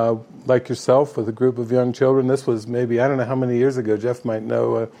 Like yourself, with a group of young children. This was maybe, I don't know how many years ago, Jeff might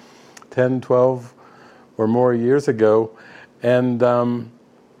know, 10, 12 or more years ago. And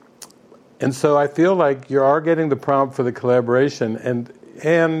so I feel like you are getting the prompt for the collaboration, and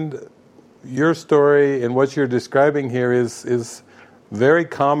your story and what you're describing here is very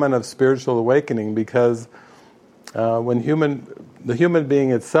common of spiritual awakening, because when the human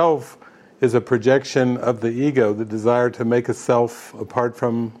being itself is a projection of the ego, the desire to make a self apart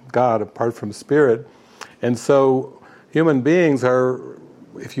from God, apart from Spirit. And so human beings are,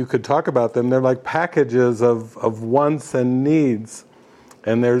 if you could talk about them, they're like packages of wants and needs.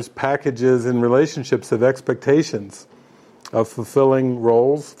 And there's packages in relationships of expectations, of fulfilling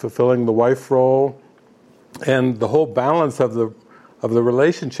roles, fulfilling the wife role. And the whole balance of the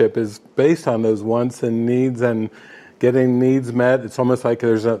relationship is based on those wants and needs and getting needs met. It's almost like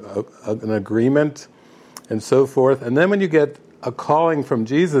there's an agreement and so forth. And then when you get a calling from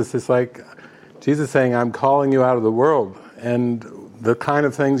Jesus, it's like Jesus saying, I'm calling you out of the world. And the kind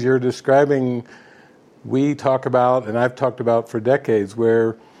of things you're describing, we talk about, and I've talked about for decades,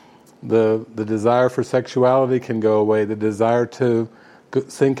 where the desire for sexuality can go away, the desire to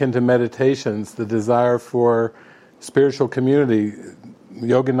sink into meditations, the desire for spiritual community.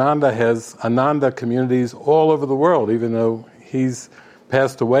 Yogananda has Ananda communities all over the world, even though he's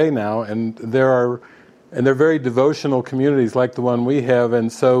passed away now, and they're very devotional communities like the one we have,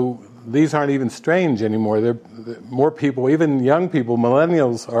 and so these aren't even strange anymore. They're more people, even young people,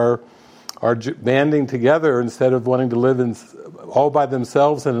 millennials, are banding together instead of wanting to live all by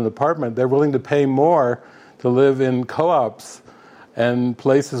themselves in an apartment. They're willing to pay more to live in co-ops and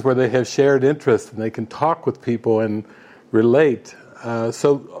places where they have shared interests and they can talk with people and relate.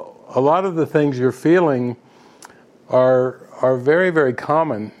 So a lot of the things you're feeling are very, very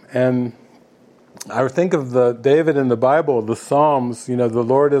common, And I think of David in the Bible, the Psalms, the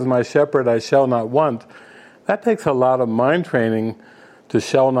Lord is my shepherd, I shall not want. That takes a lot of mind training to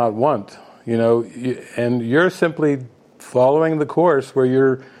shall not want, and you're simply following the course where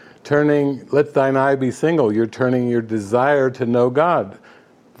you're turning, let thine eye be single, you're turning your desire to know God.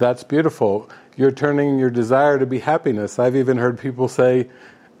 That's beautiful. You're turning your desire to be happiness. I've even heard people say,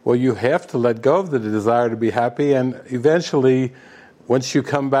 well, you have to let go of the desire to be happy, and eventually, once you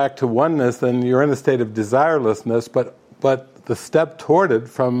come back to oneness, then you're in a state of desirelessness, but the step toward it,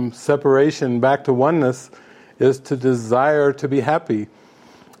 from separation back to oneness, is to desire to be happy.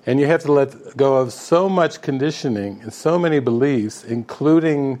 And you have to let go of so much conditioning and so many beliefs,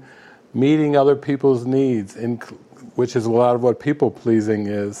 including meeting other people's needs, which is a lot of what people-pleasing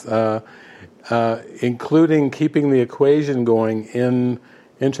is, including keeping the equation going in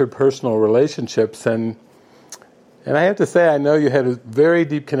interpersonal relationships. And I have to say, I know you had a very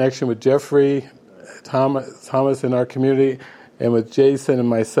deep connection with Jeffrey, Thomas in our community, and with Jason and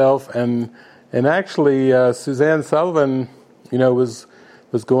myself. And actually, Suzanne Sullivan,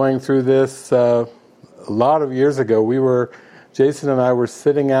 was going through this a lot of years ago. Jason and I were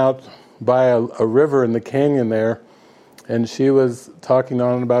sitting out by a river in the canyon there, and she was talking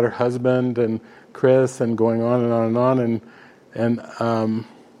on about her husband and Chris, and going on and on and on. And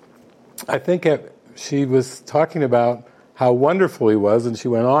I think she was talking about how wonderful he was, and she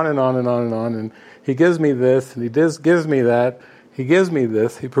went on and on and on and on, and he gives me this, and he gives me that, he gives me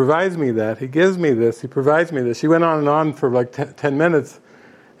this, he provides me that, he gives me this, he provides me this. She went on and on for like 10 minutes,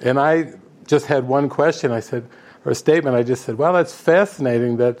 and I just had one question. I said, or a statement, I just said, well, that's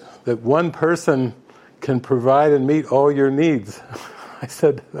fascinating that one person can provide and meet all your needs. I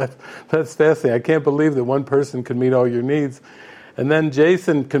said, that's fascinating. I can't believe that one person can meet all your needs. And then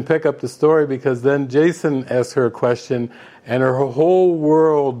Jason can pick up the story, because then Jason asked her a question, and her whole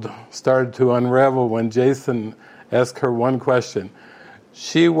world started to unravel when Jason asked her one question.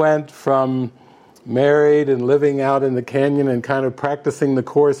 She went from married and living out in the canyon and kind of practicing the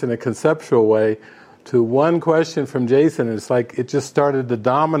Course in a conceptual way to one question from Jason. It's like it just started the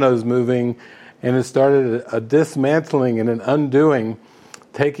dominoes moving, and it started a dismantling and an undoing,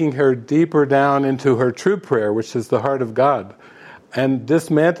 taking her deeper down into her true prayer, which is the heart of God, and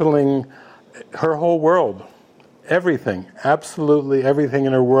dismantling her whole world. Everything, absolutely everything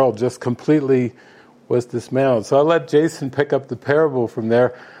in her world just completely was dismantled. So I'll let Jason pick up the parable from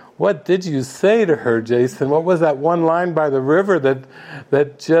there. What did you say to her, Jason? What was that one line by the river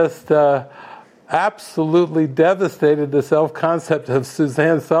that just absolutely devastated the self-concept of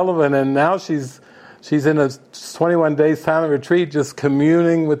Suzanne Sullivan? And now she's in a 21-day silent retreat, just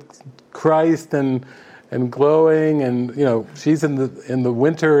communing with Christ and glowing, and she's in the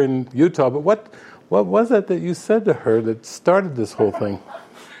winter in Utah. But what was it that you said to her that started this whole thing?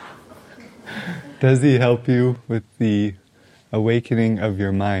 Does he help you with the awakening of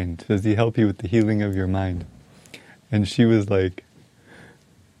your mind? Does he help you with the healing of your mind? And she was like,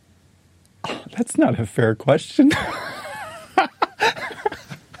 oh, that's not a fair question.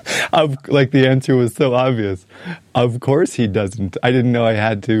 The answer was so obvious. Of course he doesn't. I didn't know I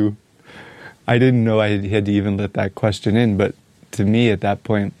had to even let that question in. But to me at that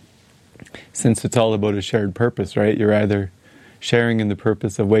point, since it's all about a shared purpose, right? You're either sharing in the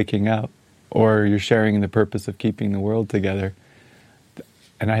purpose of waking up, or you're sharing in the purpose of keeping the world together.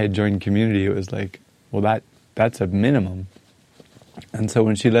 And I had joined community. It was like, well, that's a minimum. And so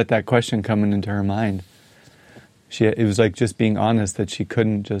when she let that question come into her mind, it was like just being honest that she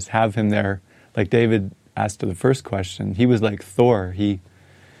couldn't just have him there. Like David asked her the first question. He was like Thor.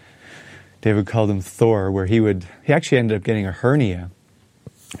 David called him Thor, where he actually ended up getting a hernia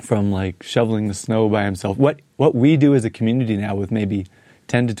from like shoveling the snow by himself. What we do as a community now with maybe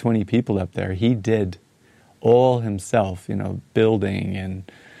 10 to 20 people up there, he did all himself, building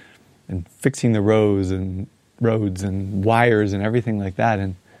and fixing the roads and wires and everything like that.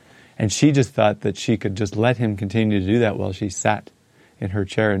 And she just thought that she could just let him continue to do that while she sat in her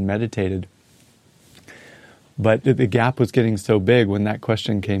chair and meditated. But the gap was getting so big when that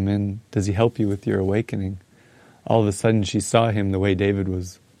question came in, does he help you with your awakening? All of a sudden she saw him the way David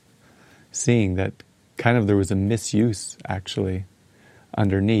was seeing, that kind of there was a misuse actually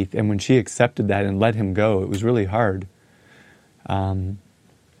underneath. And when she accepted that and let him go, it was really hard.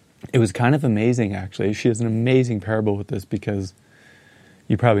 It was kind of amazing actually. She has an amazing parable with this, because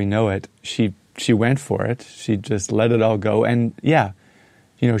you probably know it. She went for it. She just let it all go. And yeah,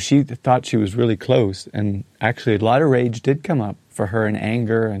 she thought she was really close. And actually a lot of rage did come up for her, and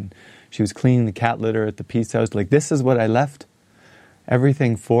anger. And she was cleaning the cat litter at the peace house. Like, this is what I left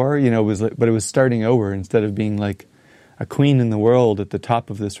everything for, but it was starting over instead of being like a queen in the world at the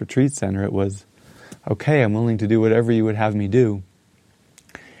top of this retreat center. It was, okay, I'm willing to do whatever you would have me do.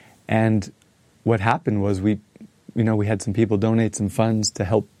 And what happened was we had some people donate some funds to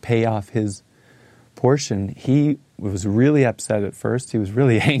help pay off his portion. He was really upset at first. He was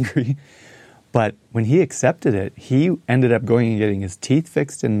really angry. But when he accepted it, he ended up going and getting his teeth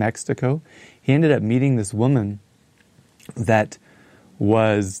fixed in Mexico. He ended up meeting this woman that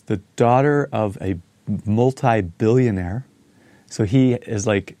was the daughter of a multi-billionaire. So he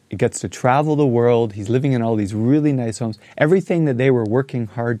gets to travel the world. He's living in all these really nice homes. Everything that they were working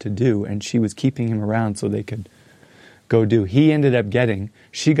hard to do, and she was keeping him around so they could go do. He ended up getting,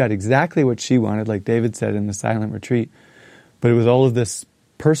 she got exactly what she wanted, like David said in the silent retreat. But it was all of this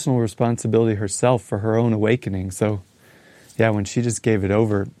personal responsibility herself for her own awakening. So, yeah, when she just gave it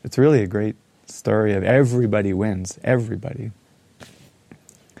over, it's really a great story of everybody wins. Everybody.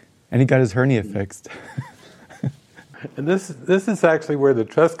 And he got his hernia fixed. And this is actually where the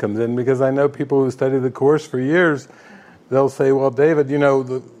trust comes in, because I know people who study the Course for years, they'll say, well, David,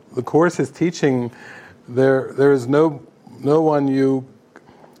 the Course is teaching there is no one you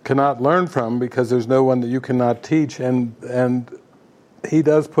cannot learn from, because there's no one that you cannot teach. And he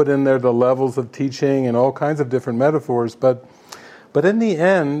does put in there the levels of teaching and all kinds of different metaphors, but in the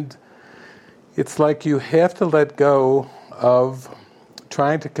end, it's like you have to let go of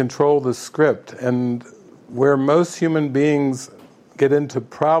trying to control the script. And where most human beings get into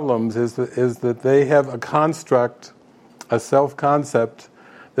problems is that they have a construct, a self-concept,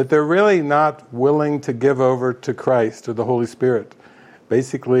 that they're really not willing to give over to Christ or the Holy Spirit.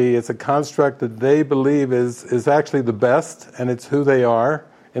 Basically, it's a construct that they believe is actually the best, and it's who they are,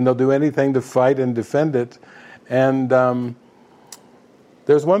 and they'll do anything to fight and defend it. And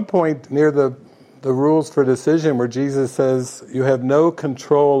there's one point near the rules for decision where Jesus says, you have no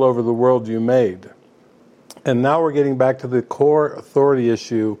control over the world you made. And now we're getting back to the core authority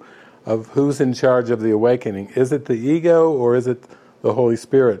issue of who's in charge of the awakening. Is it the ego or is it the Holy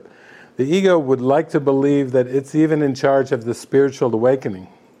Spirit? The ego would like to believe that it's even in charge of the spiritual awakening.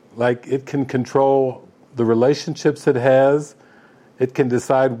 Like, it can control the relationships it has. It can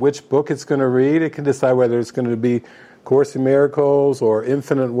decide which book it's going to read. It can decide whether it's going to be Course in Miracles or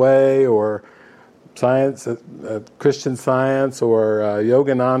Infinite Way or science, Christian Science or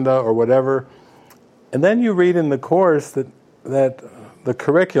Yogananda or whatever. And then you read in the Course that the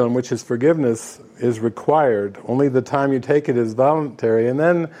curriculum, which is forgiveness, is required. Only the time you take it is voluntary. And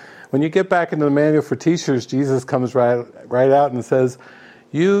then when you get back into the Manual for Teachers, Jesus comes right out and says,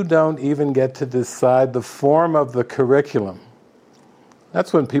 you don't even get to decide the form of the curriculum.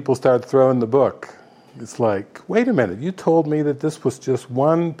 That's when people start throwing the book. It's like, wait a minute, you told me that this was just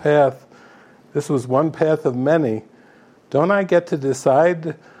one path. This was one path of many. Don't I get to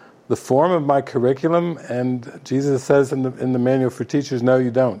decide the form of my curriculum? And Jesus says in the Manual for Teachers, no,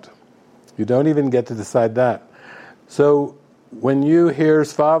 you don't. You don't even get to decide that. So when you hear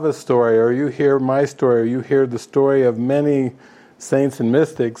Svava's story, or you hear my story, or you hear the story of many saints and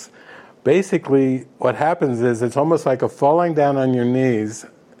mystics, basically what happens is it's almost like a falling down on your knees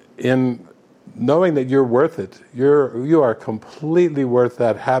in knowing that you're worth it. You are completely worth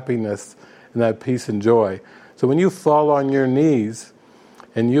that happiness and that peace and joy. So when you fall on your knees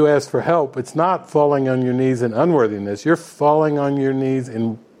and you ask for help, it's not falling on your knees in unworthiness. You're falling on your knees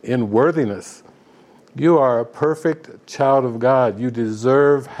in worthiness. You are a perfect child of God. You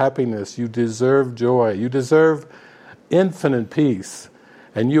deserve happiness. You deserve joy. You deserve infinite peace.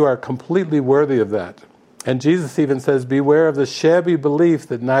 And you are completely worthy of that. And Jesus even says, beware of the shabby belief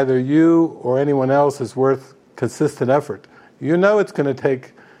that neither you or anyone else is worth consistent effort. You know it's going to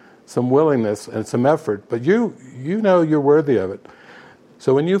take some willingness and some effort, but you know you're worthy of it.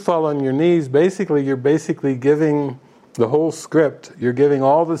 So when you fall on your knees, you're basically giving the whole script. You're giving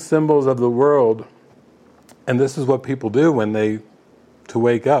all the symbols of the world. And this is what people do to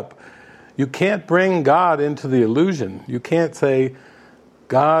wake up. You can't bring God into the illusion. You can't say,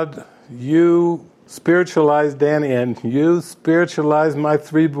 God, you spiritualize Danny and you spiritualize my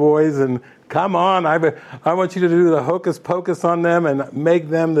 3 boys, and come on, I want you to do the hocus pocus on them and make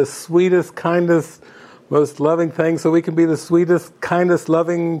them the sweetest, kindest, most loving thing so we can be the sweetest, kindest,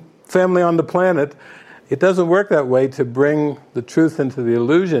 loving family on the planet. It doesn't work that way to bring the truth into the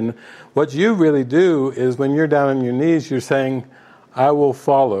illusion. What you really do is when you're down on your knees, you're saying, I will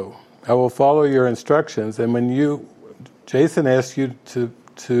follow. I will follow your instructions. And when Jason asked you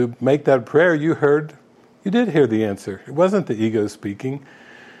to make that prayer, you did hear the answer. It wasn't the ego speaking.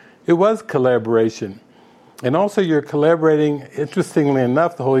 It was collaboration. And also you're collaborating, interestingly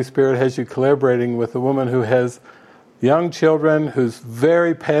enough, the Holy Spirit has you collaborating with a woman who has young children who's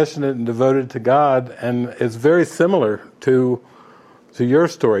very passionate and devoted to God, and is very similar to your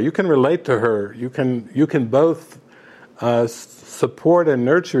story. You can relate to her. You can both support and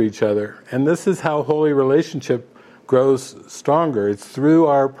nurture each other. And this is how holy relationship grows stronger. It's through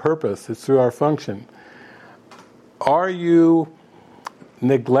our purpose. It's through our function. Are you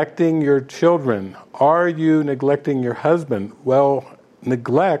neglecting your children? Are you neglecting your husband? Well,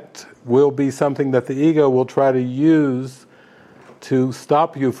 neglect will be something that the ego will try to use to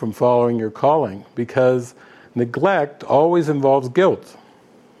stop you from following your calling, because neglect always involves guilt.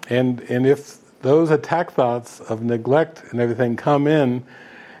 And if those attack thoughts of neglect and everything come in,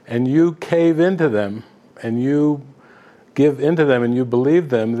 and you cave into them, and you give into them, and you believe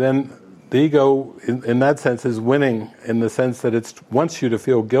them, then the ego, in that sense, is winning, in the sense that it wants you to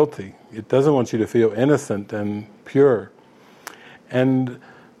feel guilty. It doesn't want you to feel innocent and pure. And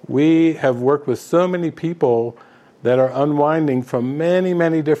we have worked with so many people that are unwinding from many,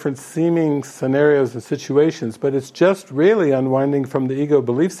 many different seeming scenarios and situations, but it's just really unwinding from the ego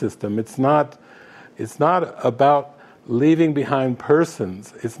belief system. It's not about leaving behind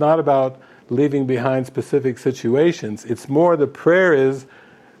persons. It's not about leaving behind specific situations. It's more, the prayer is,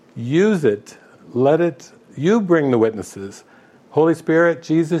 use it, let it, you bring the witnesses. Holy Spirit,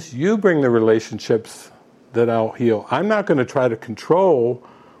 Jesus, you bring the relationships that I'll heal. I'm not going to try to control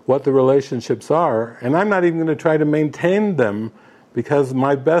what the relationships are, and I'm not even going to try to maintain them, because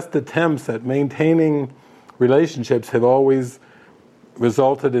my best attempts at maintaining relationships have always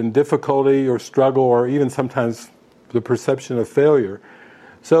resulted in difficulty or struggle, or even sometimes the perception of failure.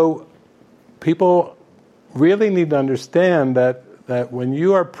 So people really need to understand that when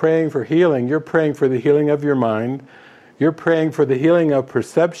you are praying for healing, you're praying for the healing of your mind, you're praying for the healing of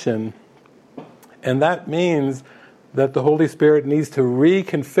perception, and that means that the Holy Spirit needs to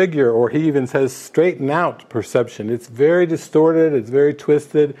reconfigure, or he even says straighten out perception. It's very distorted, it's very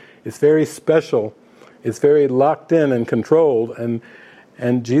twisted, it's very special, it's very locked in and controlled,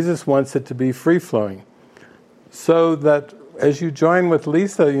 and Jesus wants it to be free-flowing. So that as you join with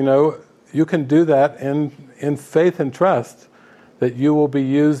Lisa, you can do that in faith and trust that you will be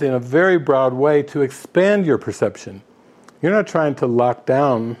used in a very broad way to expand your perception. You're not trying to lock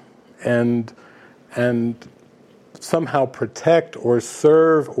down and somehow protect or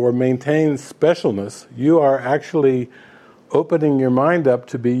serve or maintain specialness. You are actually opening your mind up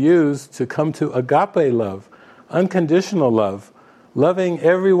to be used to come to agape love, unconditional love, loving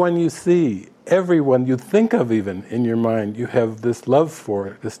everyone you see, everyone you think of even in your mind. You have this love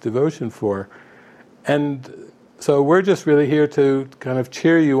for, this devotion for. And so we're just really here to kind of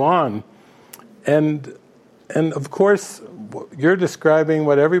cheer you on. And of course, you're describing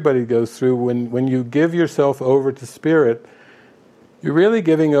what everybody goes through. When you give yourself over to Spirit, you're really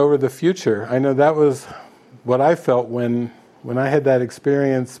giving over the future. I know that was what I felt when I had that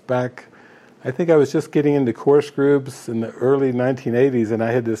experience back. I think I was just getting into course groups in the early 1980s, and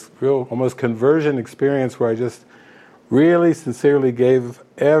I had this real almost conversion experience where I just really sincerely gave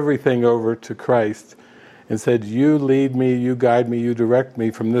everything over to Christ and said, you lead me, you guide me, you direct me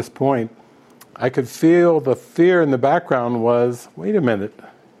from this point. I could feel the fear in the background was, wait a minute,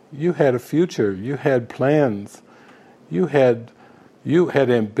 you had a future, you had plans, you had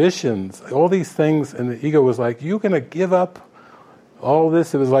ambitions, all these things, and the ego was like, you're going to give up all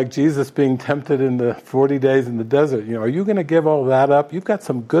this? It was like Jesus being tempted in the 40 days in the desert. Are you going to give all that up? You've got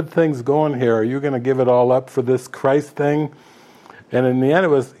some good things going here. Are you going to give it all up for this Christ thing? And in the end it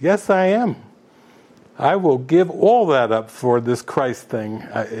was, yes, I am. I will give all that up for this Christ thing.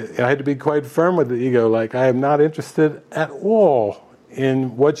 I had to be quite firm with the ego, like, I am not interested at all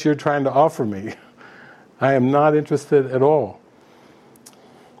in what you're trying to offer me. I am not interested at all.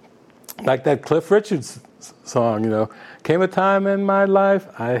 Like that Cliff Richard's song, came a time in my life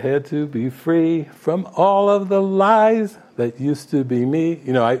I had to be free from all of the lies that used to be me.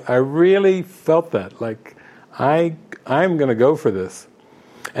 I really felt that, like, I'm going to go for this.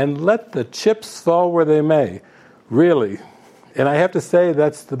 And let the chips fall where they may, really. And I have to say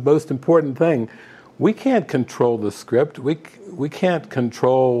that's the most important thing. We can't control the script. We can't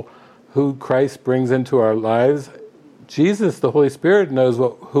control who Christ brings into our lives. Jesus, the Holy Spirit, knows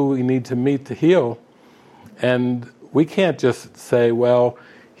who we need to meet to heal. And we can't just say, well,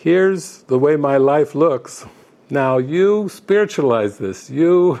 here's the way my life looks. Now you spiritualize this.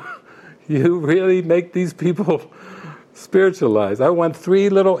 You really make these people spiritualized. I want 3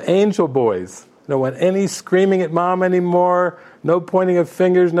 little angel boys. I don't want any screaming at mom anymore, no pointing of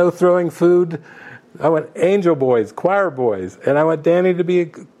fingers, no throwing food. I want angel boys, choir boys, and I want Danny to be a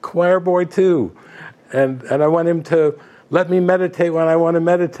choir boy too. And I want him to let me meditate when I want to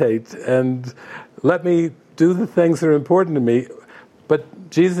meditate, and let me do the things that are important to me.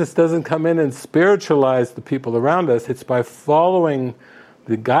 But Jesus doesn't come in and spiritualize the people around us. It's by following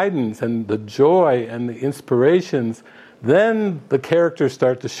the guidance and the joy and the inspirations, then the characters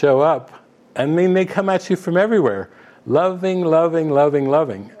start to show up. And they come at you from everywhere. Loving, loving, loving,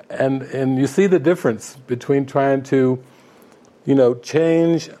 loving. And you see the difference between trying to,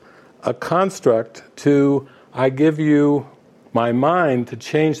 change a construct to, I give you my mind to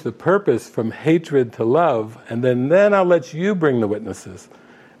change the purpose from hatred to love, and then I'll let you bring the witnesses.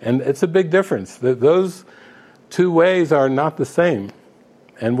 And it's a big difference. Those two ways are not the same.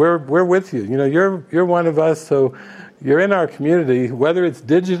 And we're with you. You're one of us, so you're in our community, whether it's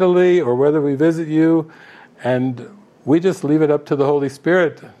digitally or whether we visit you, and we just leave it up to the Holy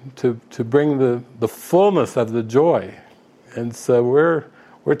Spirit to bring the fullness of the joy. And so we're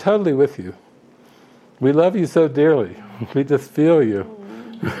totally with you. We love you so dearly. We just feel you.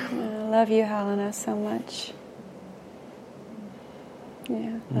 I love you, Helena, so much.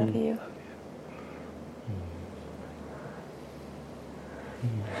 Yeah, love you.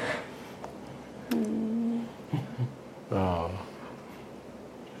 Oh,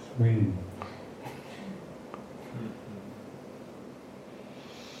 sweet.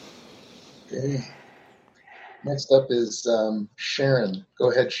 Okay. Next up is Sharon.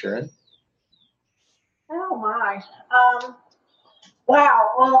 Go ahead, Sharon. Oh my. Wow.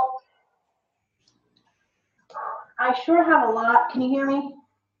 Well, I sure have a lot. Can you hear me?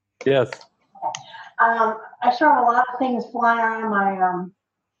 yes. I sure have a lot of things flying around my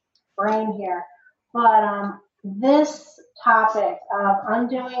brain here. But this topic of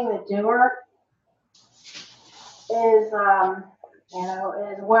undoing the doer is, is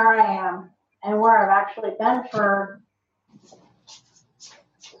where I am and where I've actually been for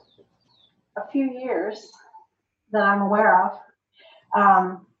a few years that I'm aware of.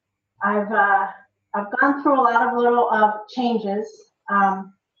 I've gone through a lot of little changes,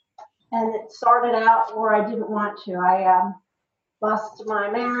 and it started out where I didn't want to. I lost my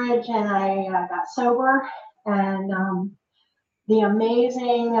marriage, and I got sober, and the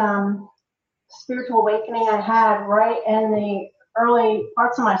amazing spiritual awakening I had right in the early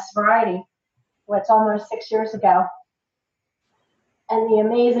parts of my sobriety, it's almost 6 years ago, and the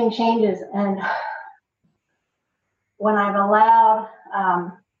amazing changes, and when I've allowed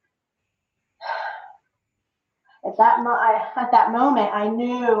at that moment, I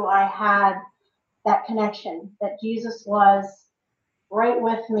knew I had that connection, that Jesus was right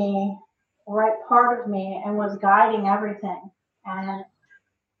with me, right part of me, and was guiding everything. And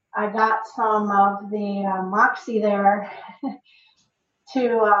I got some of the moxie there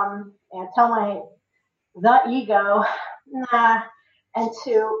to tell the ego, nah, and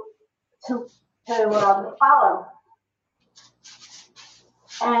to follow.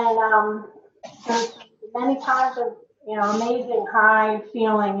 And there's many times of amazing high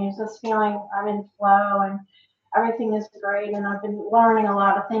feeling. You're just feeling I'm in flow and everything is great, and I've been learning a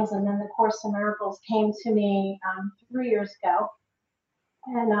lot of things. And then the Course in Miracles came to me 3 years ago,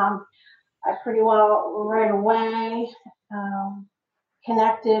 and I pretty well right away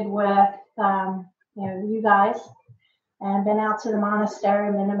connected with you guys, and been out to the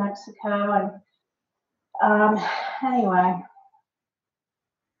monastery, been to Mexico, and anyway.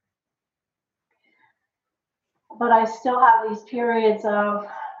 But I still have these periods of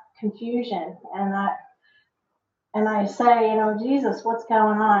confusion, and I say, Jesus, what's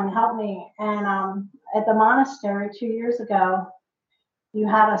going on? Help me. And at the monastery 2 years ago, you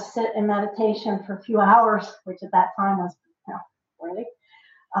had us sit in meditation for a few hours, which at that time was, really.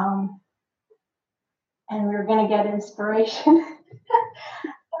 And we were going to get inspiration.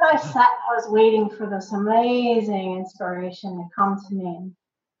 And I was waiting for this amazing inspiration to come to me. And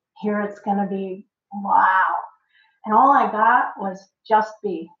here it's going to be, wow. And all I got was just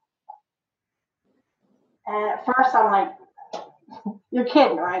be. And at first I'm like, you're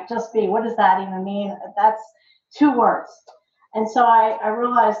kidding, right? Just be. What does that even mean? That's 2 words. And so I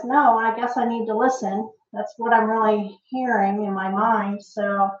realized, no, I guess I need to listen. That's what I'm really hearing in my mind.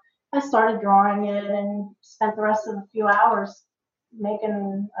 So I started drawing it and spent the rest of the few hours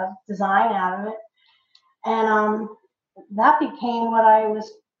making a design out of it. And that became what I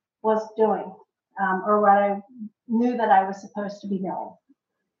was doing, or what I knew that I was supposed to be doing.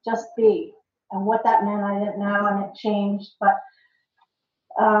 Just be. And what that meant, I didn't know, and it changed. But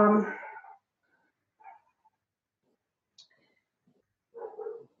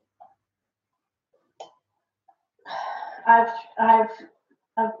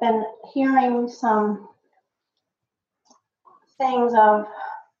I've been hearing some things of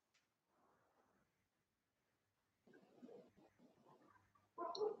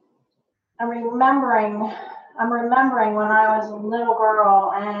remembering when I was a little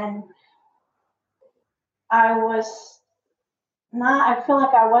girl, and I feel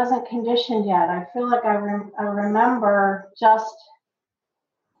like I wasn't conditioned yet. I feel like I remember just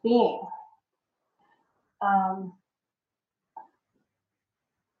being.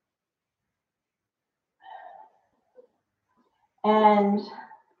 And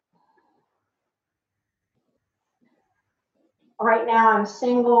right now I'm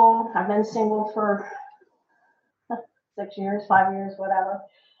single. I've been single for 6 years, 5 years, whatever.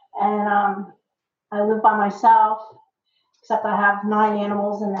 And I live by myself, except I have 9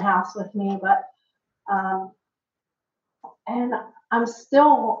 animals in the house with me. But and I'm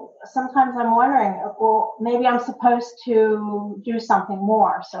still, sometimes I'm wondering, well, maybe I'm supposed to do something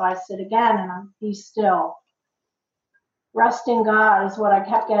more. So I sit again and I'm be still. Rest in God is what I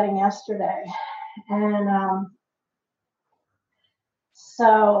kept getting yesterday. And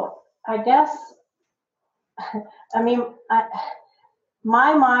so I guess,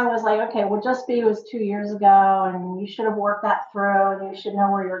 my mind was like, okay, well, Just Be was 2 years ago, and you should have worked that through, and you should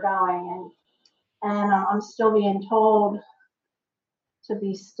know where you're going. And I'm still being told to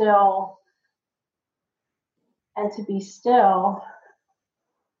be still, and to be still,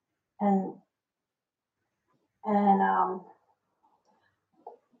 and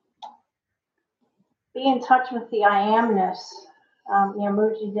be in touch with the I amness.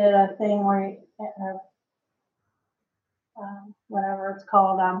 Muji did a thing where whatever it's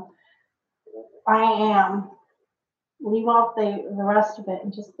called, I am. Leave off the rest of it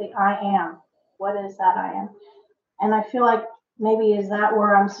and just the I am. What is that I am? And I feel like maybe is that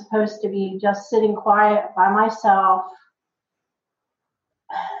where I'm supposed to be, just sitting quiet by myself,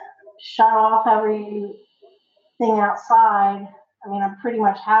 shut off everything outside. I pretty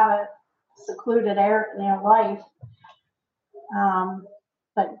much have a secluded life,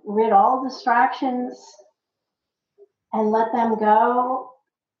 but rid all distractions and let them go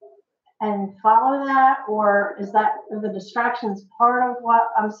and follow that, or is that the distractions part of what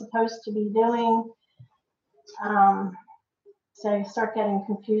I'm supposed to be doing? So you start getting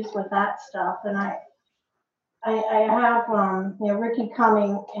confused with that stuff. And I have Ricky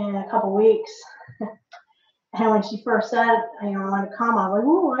coming in a couple weeks. And when she first said, I want to come, I was like,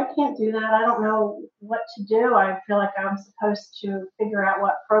 oh, I can't do that. I don't know what to do. I feel like I'm supposed to figure out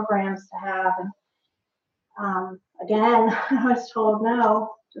what programs to have. And again, I was told,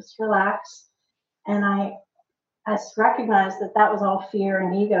 no, just relax. And I recognized that was all fear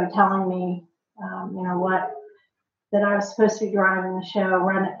and ego telling me, that I was supposed to be driving the show,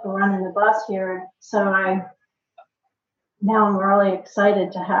 running the bus here. So now I'm really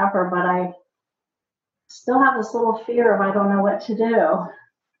excited to have her, but I still have this little fear of I don't know what to do.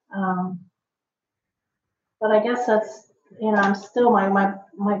 But I guess that's, I'm still, my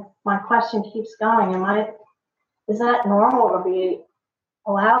question keeps going. Is that normal to be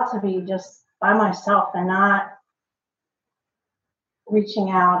allowed to be just by myself and not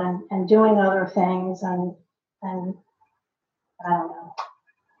reaching out and doing other things and I don't know.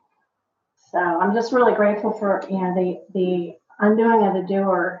 So I'm just really grateful for, the undoing of the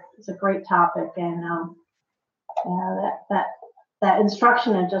doer is a great topic, and that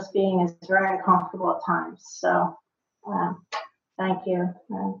instruction in just being is very uncomfortable at times. So thank you.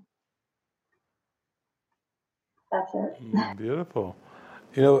 That's it. Beautiful.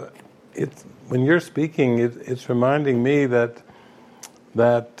 It's when you're speaking, it's reminding me that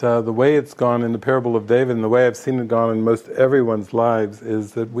the way it's gone in the parable of David, and the way I've seen it gone in most everyone's lives,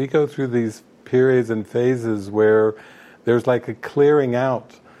 is that we go through these periods and phases where there's like a clearing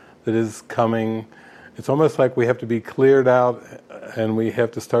out that is coming. It's almost like we have to be cleared out, and we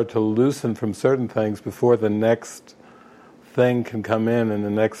have to start to loosen from certain things before the next thing can come in the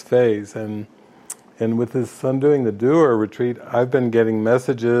next phase. And with this Undoing the Doer retreat, I've been getting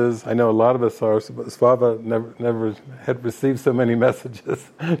messages. I know a lot of us are. Svava never had received so many messages.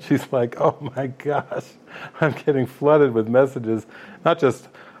 She's like, oh my gosh, I'm getting flooded with messages. Not just,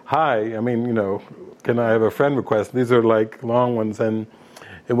 hi, can I have a friend request? These are like long ones. And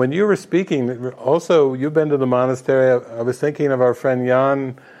when you were speaking, also, you've been to the monastery. I was thinking of our friend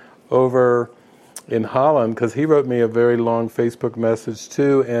Jan over in Holland, because he wrote me a very long Facebook message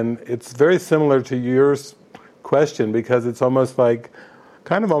too, and it's very similar to your question, because it's almost like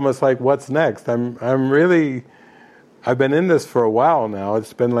what's next. I've been in this for a while now.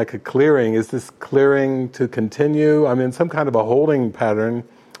 It's been like a clearing. Is this clearing to continue? I'm in some kind of a holding pattern.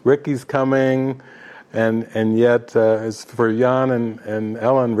 Ricky's coming, and yet as for Jan and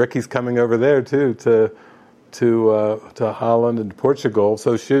Ellen, Ricky's coming over there too to Holland and Portugal,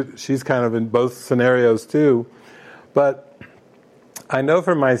 so she's kind of in both scenarios too. But I know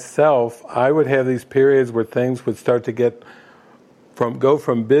for myself, I would have these periods where things would start to go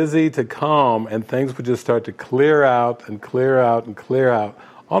from busy to calm, and things would just start to clear out and clear out and clear out.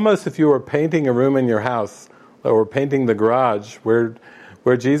 Almost if you were painting a room in your house, or painting the garage, where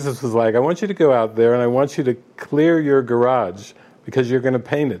Jesus was like, I want you to go out there and I want you to clear your garage, because you're going to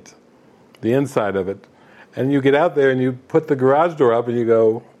paint it, the inside of it. And you get out there and you put the garage door up and you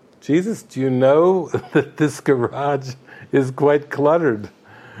go, Jesus, do you know that this garage is quite cluttered?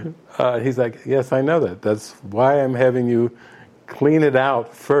 He's like, yes, I know that. That's why I'm having you clean it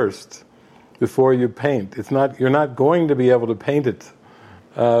out first before you paint. You're not going to be able to paint it.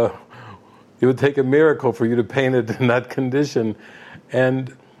 It would take a miracle for you to paint it in that condition.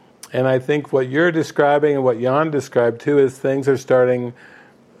 And I think what you're describing and what Jan described too is things are starting,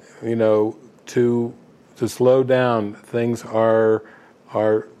 to slow down. Things are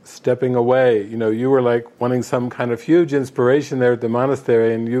stepping away. You were like wanting some kind of huge inspiration there at the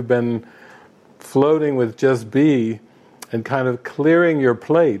monastery, and you've been floating with just be and kind of clearing your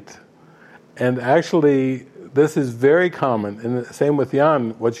plate. And actually, this is very common. And the same with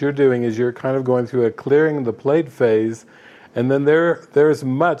Jan. What you're doing is you're kind of going through a clearing the plate phase, and then there's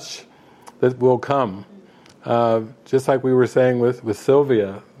much that will come. Just like we were saying with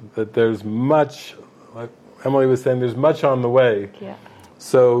Sylvia, that there's much, like Emily was saying, there's much on the way. Yeah.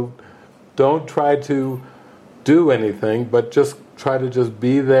 So don't try to do anything, but just try to just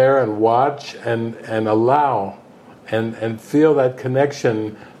be there and watch and allow and feel that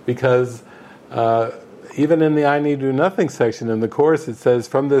connection, because even in the I Need Do Nothing section in the Course, it says,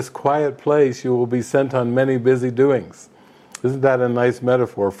 from this quiet place you will be sent on many busy doings. Isn't that a nice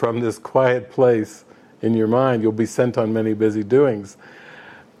metaphor? From this quiet place in your mind, you'll be sent on many busy doings.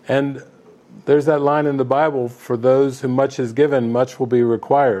 And there's that line in the Bible, for those whom much is given, much will be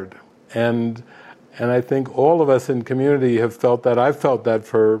required. And I think all of us in community have felt that. I've felt that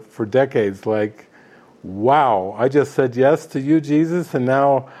for decades, like, wow, I just said yes to you, Jesus, and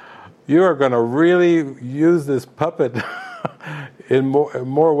now you are going to really use this puppet in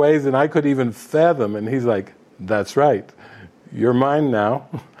more ways than I could even fathom. And he's like, that's right. You're mine now.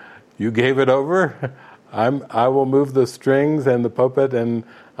 You gave it over. I will move the strings and the puppet, and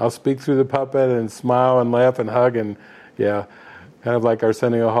I'll speak through the puppet and smile and laugh and hug, and kind of like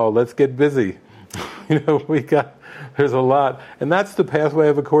Arsenio Hall, let's get busy. There's a lot. And that's the pathway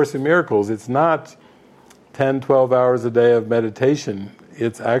of A Course in Miracles. It's not 10, 12 hours a day of meditation.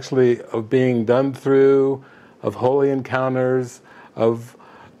 It's actually of being done through, of holy encounters, of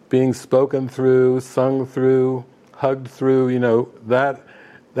being spoken through, sung through, hugged through.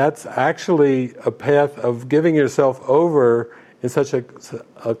 That's actually a path of giving yourself over in such a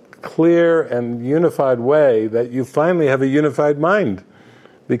clear and unified way that you finally have a unified mind,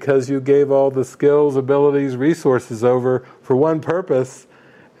 because you gave all the skills, abilities, resources over for one purpose,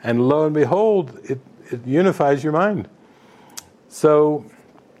 and lo and behold, it unifies your mind. So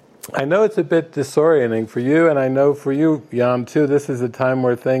I know it's a bit disorienting for you, and I know for you, Jan, too, this is a time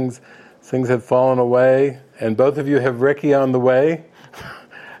where things have fallen away, and both of you have Ricky on the way,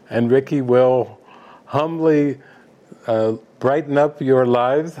 and Ricky will humbly brighten up your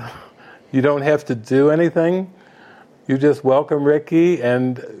lives. You don't have to do anything. You just welcome Ricky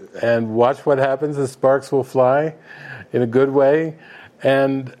and watch what happens. The sparks will fly in a good way,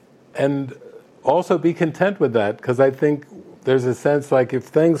 and also be content with that, because I think there's a sense like if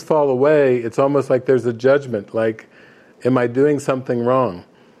things fall away, it's almost like there's a judgment, like, am I doing something wrong?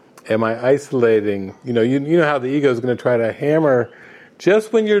 Am I isolating? You know how the ego is going to try to hammer.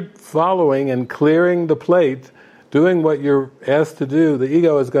 Just when you're following and clearing the plate, doing what you're asked to do, the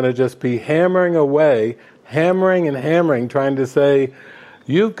ego is going to just be hammering away, hammering and hammering, trying to say,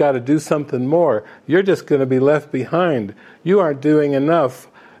 you've got to do something more. You're just going to be left behind. You aren't doing enough.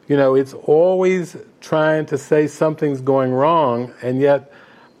 It's always trying to say something's going wrong, and yet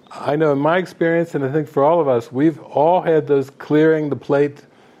I know in my experience, and I think for all of us, we've all had those clearing the plate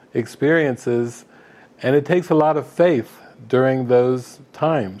experiences, and it takes a lot of faith during those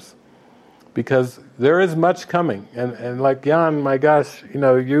times, because there is much coming. And like Jan, my gosh,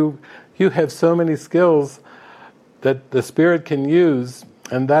 you have so many skills that the Spirit can use,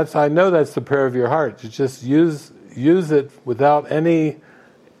 and I know that's the prayer of your heart. To just use it without any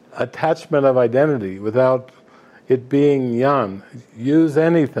attachment of identity, without it being Jan. Use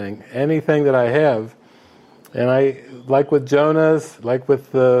anything that I have. And I, like with Jonas, like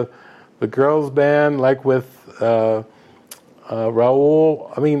with the girls band, like with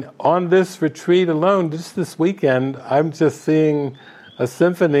Raul, on this retreat alone, just this weekend, I'm just seeing a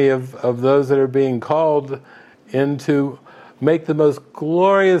symphony of those that are being called into make the most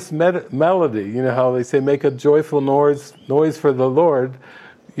glorious melody. You know how they say, make a joyful noise for the Lord.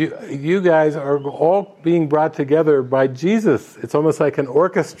 You guys are all being brought together by Jesus. It's almost like an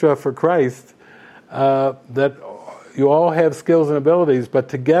orchestra for Christ, that you all have skills and abilities, but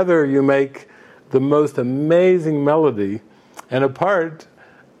together you make the most amazing melody. And apart,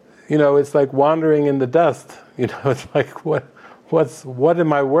 it's like wandering in the dust. It's like, what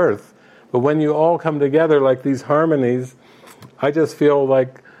am I worth? But when you all come together like these harmonies, I just feel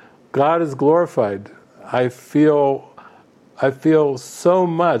like God is glorified. I feel so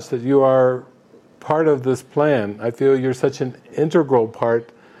much that you are part of this plan. I feel you're such an integral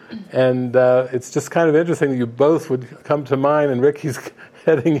part, and it's just kind of interesting that you both would come to mind, and Ricky's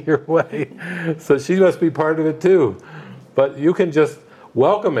heading your way, so she must be part of it too. But you can just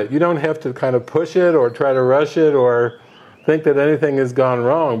welcome it. You don't have to kind of push it or try to rush it or think that anything has gone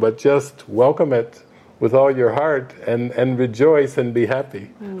wrong, but just welcome it with all your heart and rejoice and be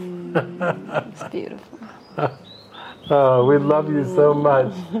happy. It's beautiful. Oh, we love you so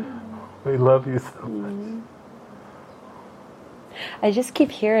much. We love you so much. I just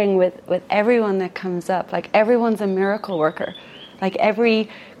keep hearing with everyone that comes up, like everyone's a miracle worker. Like every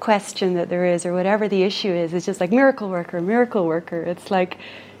question that there is or whatever the issue is, it's just like miracle worker, miracle worker. It's like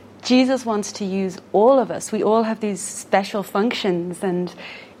Jesus wants to use all of us. We all have these special functions, and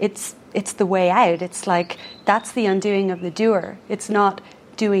it's the way out. It's like that's the undoing of the doer. It's not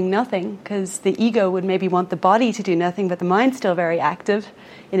doing nothing, because the ego would maybe want the body to do nothing, but the mind's still very active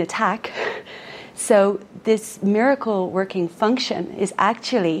in attack. So this miracle working function is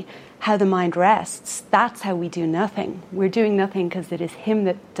actually how the mind rests. That's how we do nothing. We're doing nothing because it is Him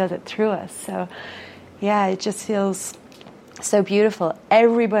that does it through us. So yeah, it just feels so beautiful.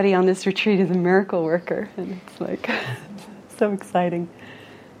 Everybody on this retreat is a miracle worker, and it's like so exciting.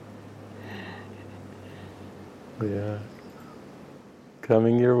 Yeah.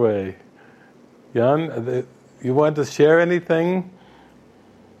 Coming your way. Jan, you want to share anything?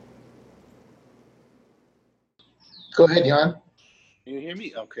 Go ahead, Jan. Can you hear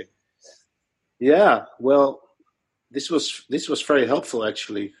me? Okay. Yeah, well, this was very helpful,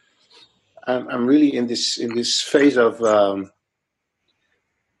 actually. I'm really in this phase of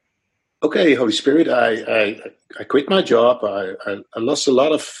okay, Holy Spirit, I quit my job. I lost a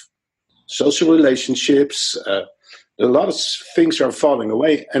lot of social relationships. A lot of things are falling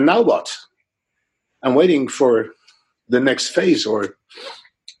away. And now what? I'm waiting for the next phase,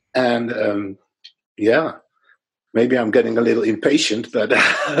 yeah, maybe I'm getting a little impatient, but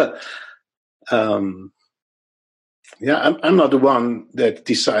yeah, I'm not the one that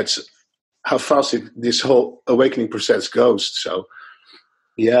decides how fast this whole awakening process goes. So,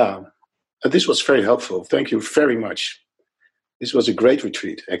 yeah, this was very helpful. Thank you very much. This was a great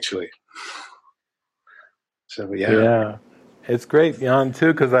retreat, actually. So, yeah. Yeah. It's great, Jan,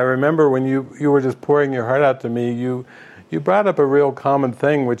 too, because I remember when you were just pouring your heart out to me, you brought up a real common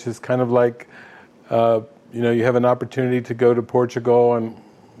thing, which is kind of like, you have an opportunity to go to Portugal and,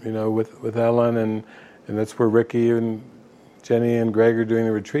 with Ellen, and that's where Ricky and Jenny and Greg are doing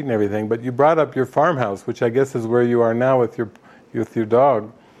the retreat and everything. But you brought up your farmhouse, which I guess is where you are now with your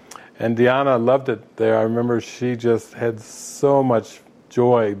dog. And Diana loved it there. I remember she just had so much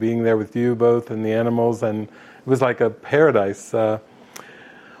joy being there with you both and the animals, and it was like a paradise.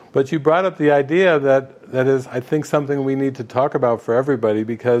 But you brought up the idea that is, I think, something we need to talk about for everybody,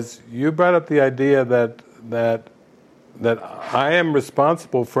 because you brought up the idea that I am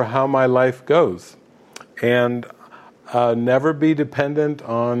responsible for how my life goes, and never be dependent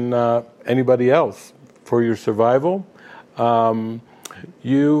on anybody else for your survival.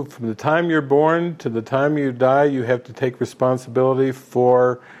 You, from the time you're born to the time you die, you have to take responsibility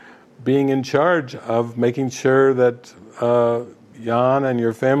for being in charge of making sure that Jan and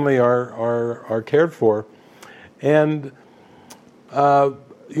your family are cared for. And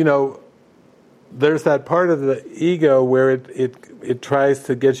there's that part of the ego where it tries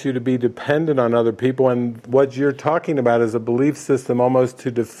to get you to be dependent on other people, and what you're talking about is a belief system almost to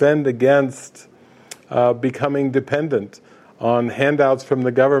defend against becoming dependent on handouts from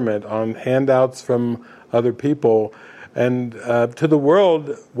the government, on handouts from other people. And to the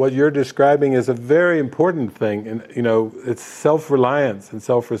world, what you're describing is a very important thing, and it's self-reliance and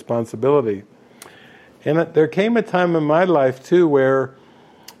self-responsibility. And there came a time in my life too where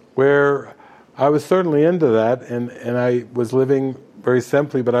I was certainly into that, and I was living very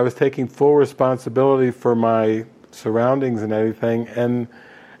simply, but I was taking full responsibility for my surroundings and everything. And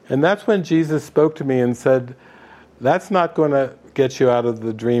that's when Jesus spoke to me and said, that's not going to get you out of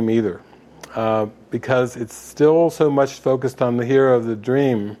the dream either. Because it's still so much focused on the hero of the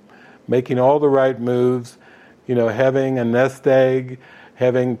dream, making all the right moves, having a nest egg,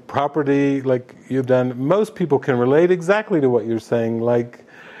 having property like you've done. Most people can relate exactly to what you're saying.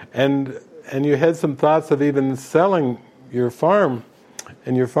 And you had some thoughts of even selling your farm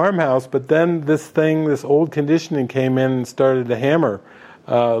and your farmhouse, but then this old conditioning came in and started to hammer.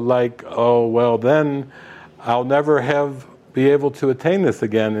 Then I'll never be able to attain this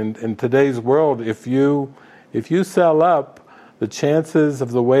again. In today's world, if you sell up, the chances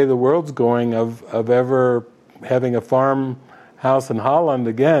of the way the world's going of ever having a farmhouse in Holland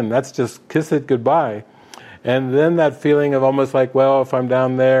again, that's just kiss it goodbye. And then that feeling of almost like, well, if I'm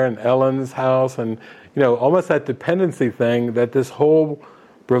down there in Ellen's house, and almost that dependency thing, that this whole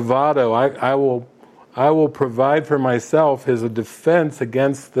bravado, I will provide for myself, is a defense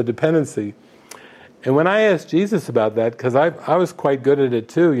against the dependency. And when I asked Jesus about that, because I was quite good at it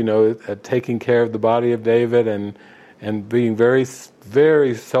too, at taking care of the body of David and being very,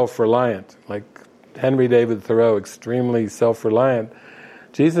 very self-reliant, like Henry David Thoreau, extremely self-reliant.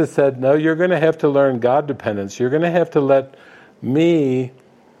 Jesus said, no, you're going to have to learn God dependence. You're going to have to let me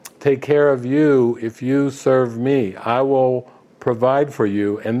take care of you if you serve me. I will provide for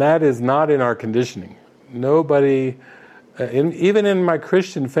you. And that is not in our conditioning. Nobody, even in my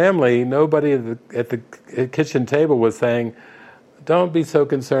Christian family, nobody at the kitchen table was saying, don't be so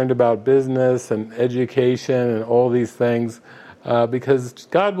concerned about business and education and all these things, because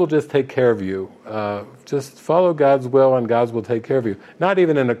God will just take care of you. Just follow God's will and God will take care of you. Not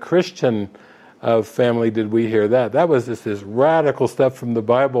even in a Christian family did we hear that. That was just this radical stuff from the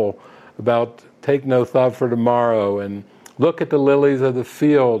Bible about take no thought for tomorrow and look at the lilies of the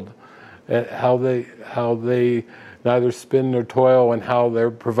field, how they neither spin nor toil, and how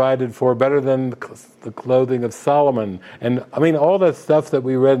they're provided for better than the clothing of Solomon. And I mean, all that stuff that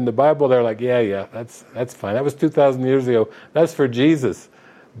we read in the Bible, they're like, yeah, that's fine. That was 2,000 years ago. That's for Jesus.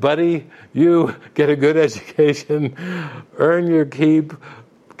 Buddy, you get a good education, earn your keep,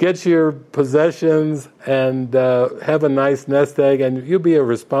 get your possessions, and have a nice nest egg, and you be a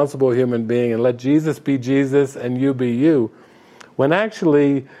responsible human being, and let Jesus be Jesus and you be you. When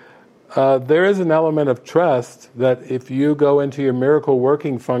actually, there is an element of trust that if you go into your miracle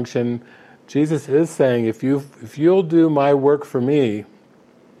working function, Jesus is saying, if you'll do my work for me,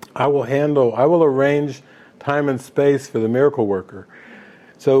 I will arrange time and space for the miracle worker.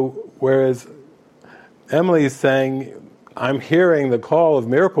 So whereas Emily's saying, I'm hearing the call of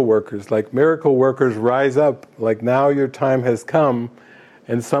miracle workers, like miracle workers rise up, like now your time has come,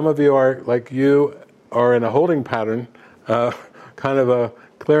 and some of you are in a holding pattern, kind of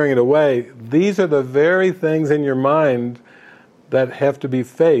clearing it away. These are the very things in your mind that have to be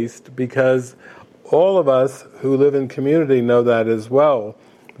faced, because all of us who live in community know that as well,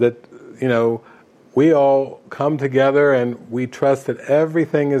 that we all come together and we trust that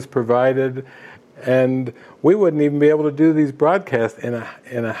everything is provided, and we wouldn't even be able to do these broadcasts in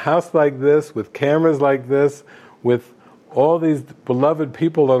a house like this, with cameras like this, with all these beloved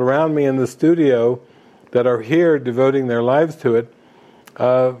people around me in the studio that are here devoting their lives to it.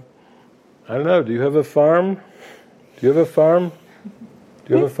 I don't know, do you have a farm?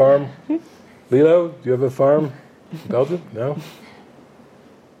 Lilo, do you have a farm? Belgium? No? Do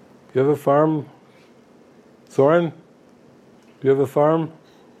you have a farm? Soren? Do you have a farm?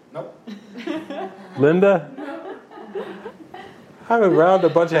 Nope. Linda? I'm around a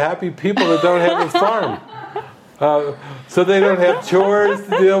bunch of happy people that don't have a farm. So they don't have chores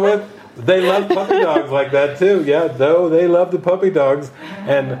to deal with. They love puppy dogs like that too. Yeah, though they love the puppy dogs,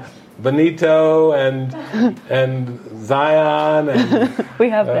 and Benito and Zion, and we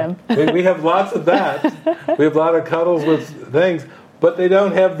have them. we have lots of that. We have a lot of cuddles with things, but they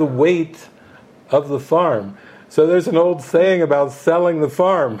don't have the weight of the farm. So there's an old saying about selling the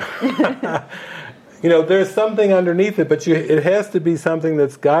farm. There's something underneath it, but it has to be something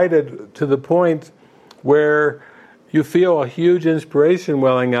that's guided to the point where you feel a huge inspiration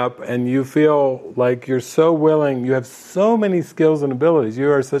welling up, and you feel like you're so willing, you have so many skills and abilities.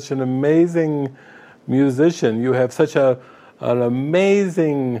 You are such an amazing musician. You have such an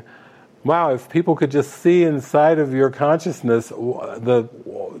amazing, wow, if people could just see inside of your consciousness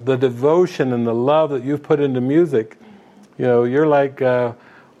the devotion and the love that you've put into music. You're like,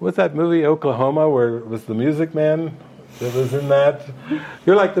 what's that movie, Oklahoma, where it was the Music Man that was in that?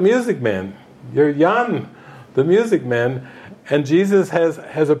 You're like the Music Man. You're Jan, the Music Man, and Jesus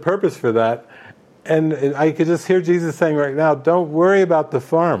has a purpose for that. And I could just hear Jesus saying right now, don't worry about the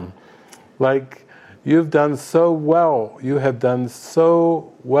farm. Like, you've done so well. You have done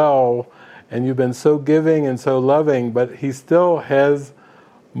so well, and you've been so giving and so loving, but He still has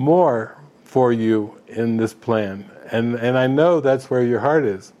more for you in this plan. And I know that's where your heart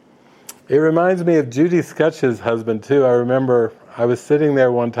is. It reminds me of Judy Scutch's husband too. I remember I was sitting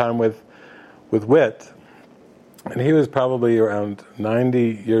there one time with Whit, and he was probably around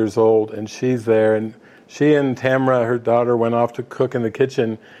 90 years old, and she's there, and she and Tamara, her daughter, went off to cook in the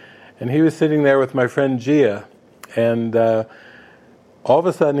kitchen, and he was sitting there with my friend Gia, and all of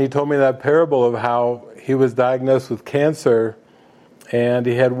a sudden he told me that parable of how he was diagnosed with cancer, and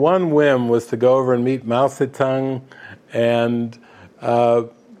he had one whim, was to go over and meet Mao Zedong and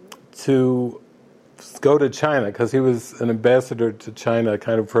to go to China, because he was an ambassador to China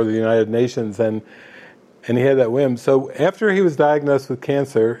kind of for the United Nations, and he had that whim. So after he was diagnosed with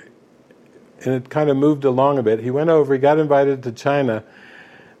cancer, and it kind of moved along a bit, he went over, he got invited to China.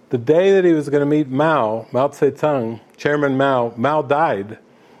 The day that he was going to meet Mao Zedong, Chairman Mao died.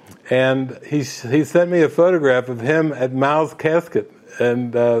 And he sent me a photograph of him at Mao's casket.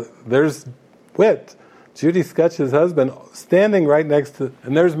 And there's Whit, Judy Scutch's husband, standing right next to,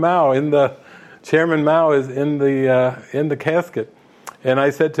 and there's Mao Chairman Mao is in the casket. And I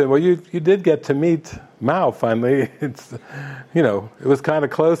said to him, well, you did get to meet Mao finally. It's, it was kind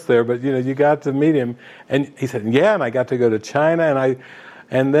of close there, but you got to meet him. And he said, yeah, and I got to go to China,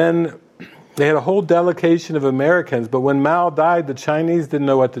 and then they had a whole delegation of Americans, but when Mao died, the Chinese didn't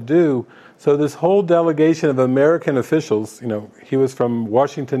know what to do. So this whole delegation of American officials, he was from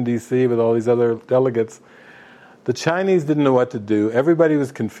Washington, D.C. with all these other delegates. The Chinese didn't know what to do. Everybody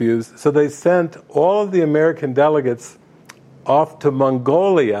was confused. So they sent all of the American delegates off to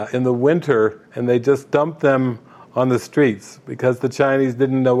Mongolia in the winter, and they just dumped them on the streets because the Chinese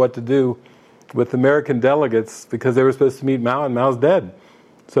didn't know what to do with American delegates because they were supposed to meet Mao, and Mao's dead.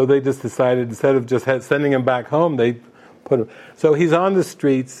 So they just decided, instead of just sending him back home, they put him. So he's on the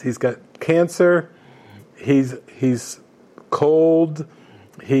streets. He's got cancer. He's cold.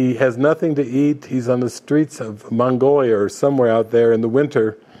 He has nothing to eat. He's on the streets of Mongolia or somewhere out there in the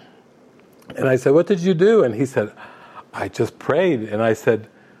winter. And I said, what did you do? And he said, I just prayed. And I said,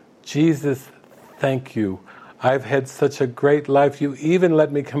 Jesus, thank you. I've had such a great life. You even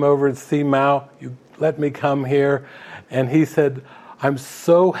let me come over and see Mao. You let me come here. And he said, I'm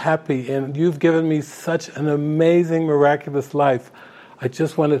so happy, and you've given me such an amazing, miraculous life. I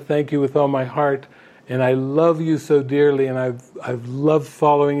just want to thank you with all my heart, and I love you so dearly, and I've loved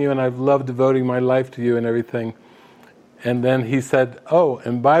following you, and I've loved devoting my life to you and everything. And then he said, oh,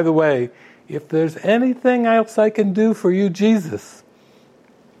 and by the way, if there's anything else I can do for you, Jesus,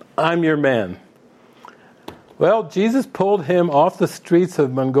 I'm your man. Well, Jesus pulled him off the streets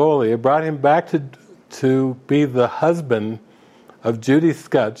of Mongolia, brought him back to be the husband of Judy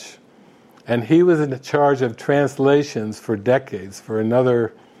Scutch, and he was in charge of translations for decades, for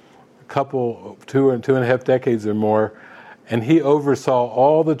another two and a half decades or more, and he oversaw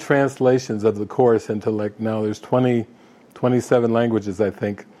all the translations of the Course into now there's 27 languages, I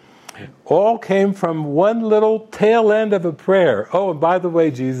think. All came from one little tail end of a prayer. Oh, and by the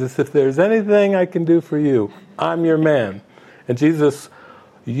way, Jesus, if there's anything I can do for you, I'm your man. And Jesus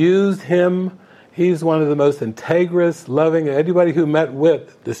used him. He's one of the most integrous, loving, anybody who met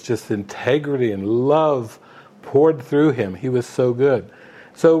with this just integrity and love poured through him. He was so good.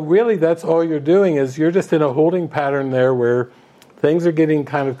 So really that's all you're doing, is you're just in a holding pattern there where things are getting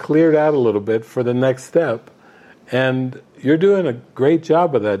kind of cleared out a little bit for the next step. And you're doing a great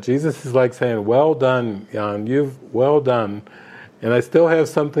job of that. Jesus is like saying, well done, Jan, you've well done. And I still have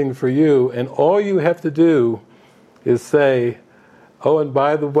something for you. And all you have to do is say, oh, and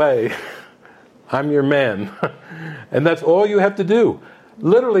by the way, I'm your man. And that's all you have to do.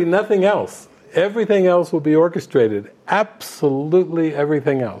 Literally nothing else. Everything else will be orchestrated. Absolutely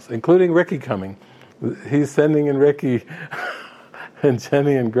everything else, including Ricky coming. He's sending in Ricky and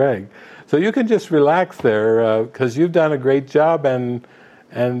Jenny and Greg. So you can just relax there because you've done a great job, and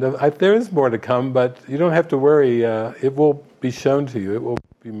there is more to come, but you don't have to worry. It will be shown to you. It will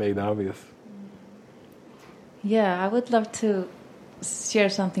be made obvious. Yeah, I would love to share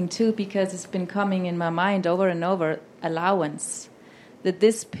something too, because it's been coming in my mind over and over, allowance. That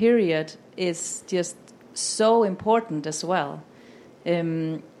this period is just so important as well.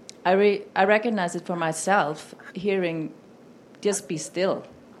 I recognize it for myself, hearing just be still,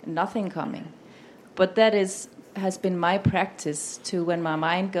 nothing coming. But that has been my practice to, when my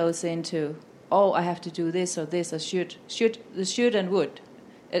mind goes into, oh, I have to do this or should and would,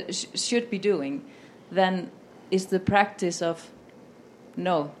 should be doing, then is the practice of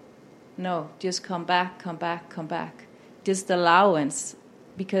no, just come back. Just allowance,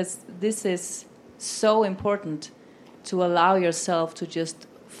 because this is so important to allow yourself to just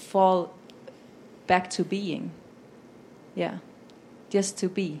fall back to being. Yeah, just to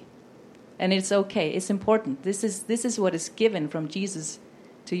be. And it's okay, it's important. This is what is given from Jesus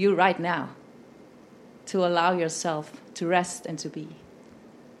to you right now, to allow yourself to rest and to be.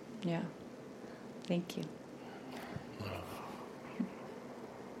 Yeah. Thank you.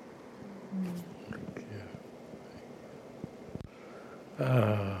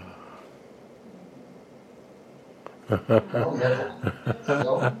 No.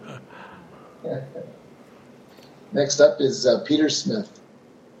 Next up is Peter Smith.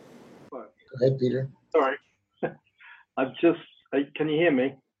 Go ahead, Peter. Sorry. Can you hear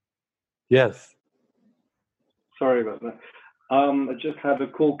me? Yes. Sorry about that. I just had a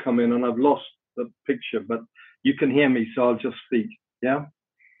call come in and I've lost the picture, but you can hear me, so I'll just speak. Yeah?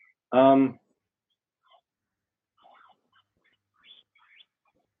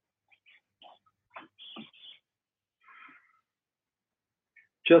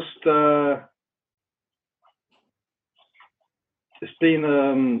 It's been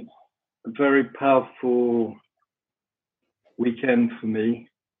a very powerful weekend for me.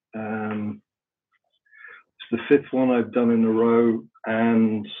 It's the fifth one I've done in a row,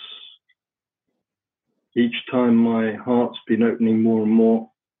 and each time my heart's been opening more and more,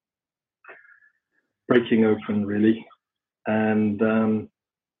 breaking open really. And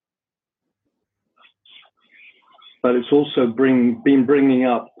but it's also been bringing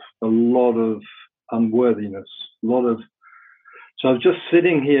up a lot of unworthiness, so I was just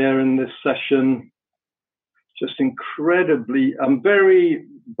sitting here in this session, just incredibly,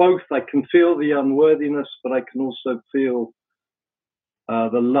 both, I can feel the unworthiness, but I can also feel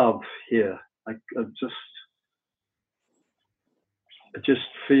the love here. I just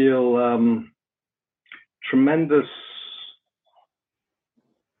feel tremendous,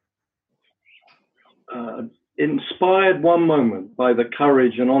 inspired one moment by the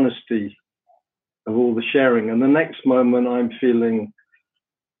courage and honesty of all the sharing, and the next moment I'm feeling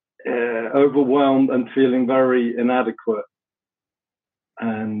overwhelmed and feeling very inadequate.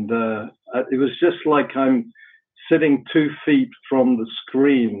 And it was just like I'm sitting 2 feet from the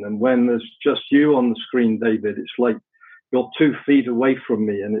screen, and when there's just you on the screen, David, it's like you're 2 feet away from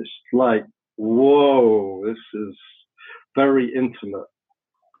me, and it's like, whoa, this is very intimate.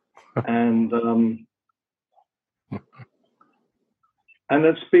 And and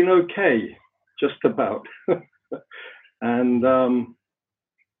it's been okay, just about. And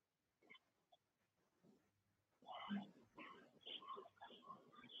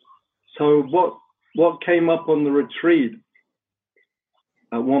so what came up on the retreat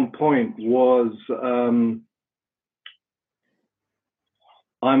at one point was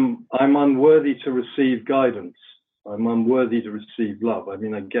I'm unworthy to receive guidance. I'm unworthy to receive love. I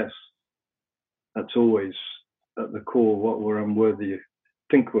mean, I guess that's always at the core what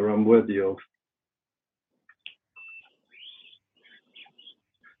think we're unworthy of.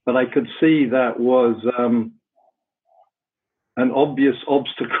 But I could see that was an obvious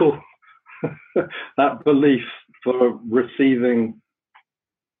obstacle, that belief for receiving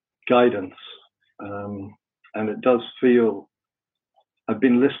guidance. And it does feel, I've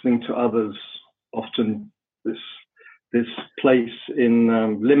been listening to others often, this place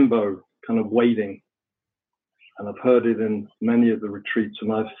in limbo, kind of waiting. And I've heard it in many of the retreats,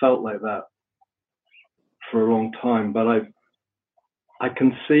 and I've felt like that for a long time. But I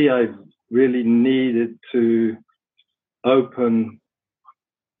can see I've really needed to open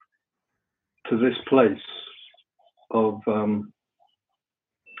to this place of,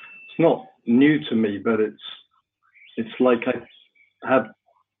 it's not new to me, but it's like I have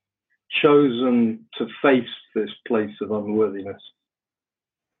chosen to face this place of unworthiness,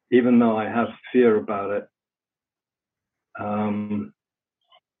 even though I have fear about it.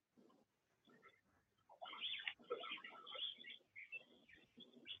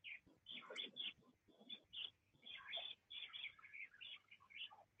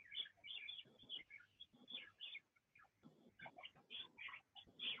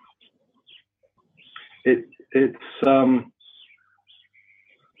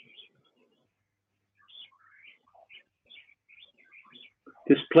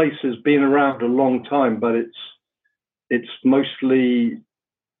 This place has been around a long time, but it's mostly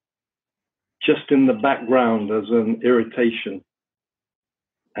just in the background as an irritation.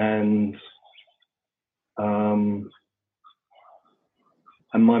 And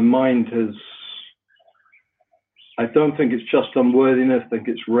my mind has, I don't think it's just unworthiness, I think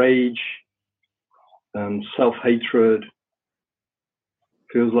it's rage and self-hatred.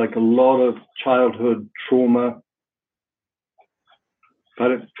 Feels like a lot of childhood trauma.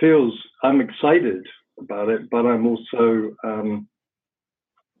 But it feels, I'm excited about it, but I'm also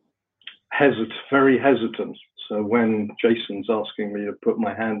very hesitant. So when Jason's asking me to put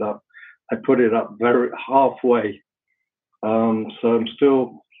my hand up, I put it up very halfway, So I'm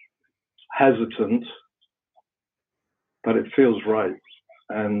still hesitant, but it feels right.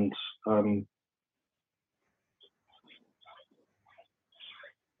 And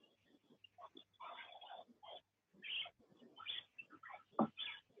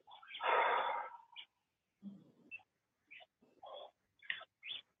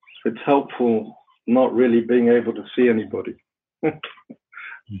it's helpful not really being able to see anybody.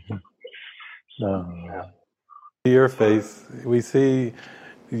 Your face, we see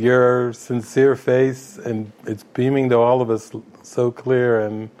your sincere face, and it's beaming to all of us so clear,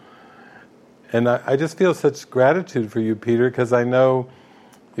 and I just feel such gratitude for you, Peter, because I know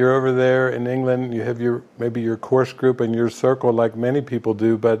you're over there in England, you have maybe your course group and your circle like many people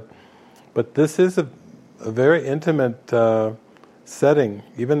do, but this is a very intimate setting,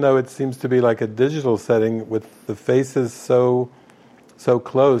 even though it seems to be like a digital setting with the faces so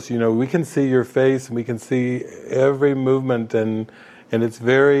close. We can see your face and we can see every movement, and it's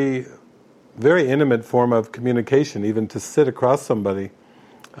very, very intimate form of communication, even to sit across somebody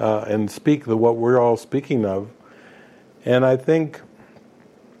and speak what we're all speaking of. And I think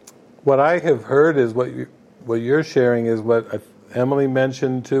what I have heard is what you're sharing is what Emily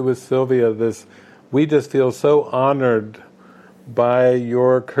mentioned too with Sylvia. We just feel so honored by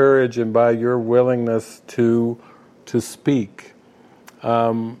your courage and by your willingness to speak.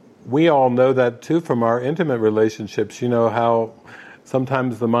 We all know that too from our intimate relationships. How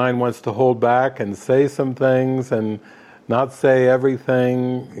sometimes the mind wants to hold back and say some things and not say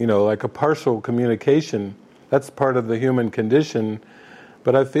everything, like a partial communication. That's part of the human condition.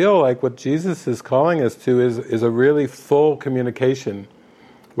 But I feel like what Jesus is calling us to is a really full communication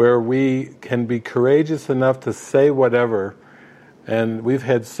where we can be courageous enough to say whatever. And we've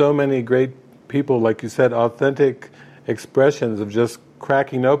had so many great people, like you said, authentic expressions of just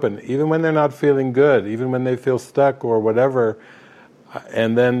cracking open, even when they're not feeling good, even when they feel stuck or whatever.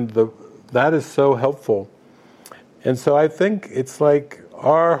 And then that is so helpful. And so I think it's like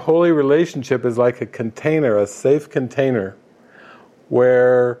our holy relationship is like a container, a safe container,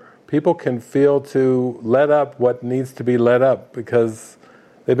 where people can feel to let up what needs to be let up, because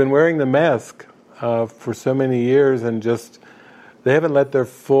they've been wearing the mask for so many years and just they haven't let their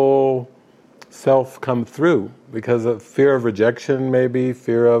full self come through because of fear of rejection, maybe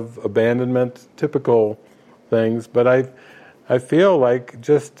fear of abandonment, typical things. But I feel like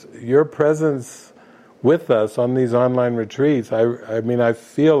just your presence with us on these online retreats, I mean, I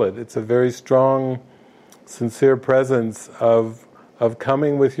feel it. It's a very strong, sincere presence of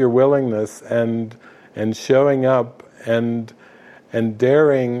coming with your willingness and showing up and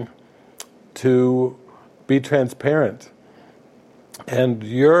daring to be transparent. And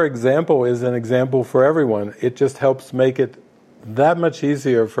your example is an example for everyone. It just helps make it that much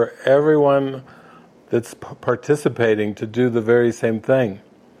easier for everyone that's participating to do the very same thing.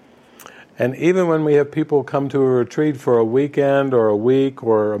 And even when we have people come to a retreat for a weekend or a week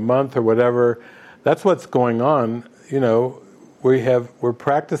or a month or whatever, that's what's going on. We're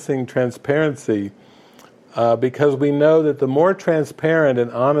practicing transparency because we know that the more transparent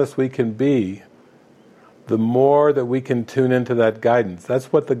and honest we can be, the more that we can tune into that guidance.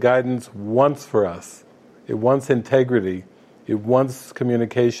 That's what the guidance wants for us. It wants integrity. It wants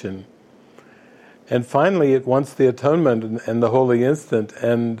communication. And finally, it wants the atonement and the holy instant.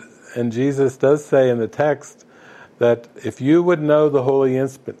 And Jesus does say in the text that if you would know the holy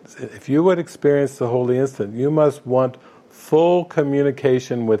instant, if you would experience the holy instant, you must want full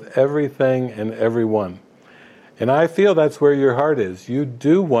communication with everything and everyone. And I feel that's where your heart is. You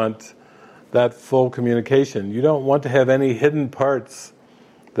do want that full communication. You don't want to have any hidden parts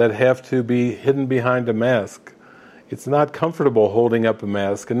that have to be hidden behind a mask. It's not comfortable holding up a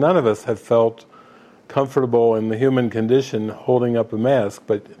mask, and none of us have felt comfortable in the human condition holding up a mask.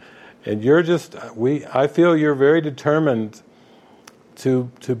 I feel you're very determined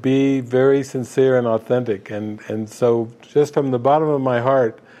to be very sincere and authentic, and so just from the bottom of my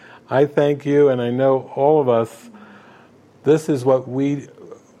heart, I thank you, and I know all of us. This is what we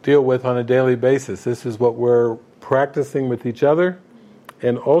deal with on a daily basis. This is what we're practicing with each other,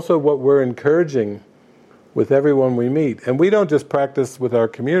 and also what we're encouraging with everyone we meet. And we don't just practice with our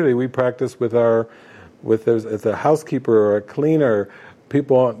community, we practice with as a housekeeper or a cleaner,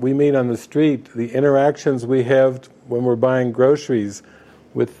 people we meet on the street, the interactions we have when we're buying groceries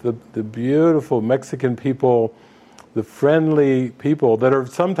with the beautiful Mexican people, the friendly people that are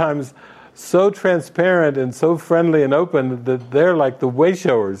sometimes so transparent and so friendly and open that they're like the way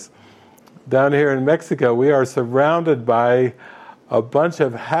showers. Down here in Mexico, we are surrounded by a bunch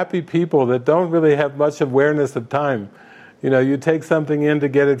of happy people that don't really have much awareness of time. You take something in to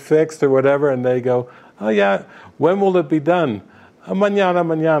get it fixed or whatever, and they go, Oh yeah, when will it be done? Mañana,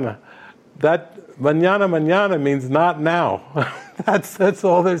 mañana. That mañana, mañana means not now. That's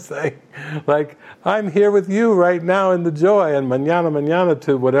all they're saying. Like, I'm here with you right now in the joy, and mañana, mañana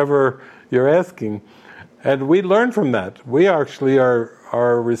to whatever you're asking. And we learn from that. We actually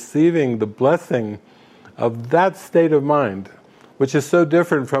are receiving the blessing of that state of mind, which is so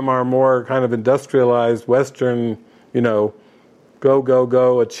different from our more kind of industrialized Western, go, go,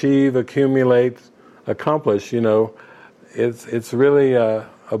 go, achieve, accumulate, accomplish, It's really a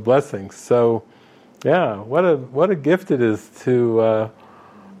blessing. So, yeah, what a gift it is to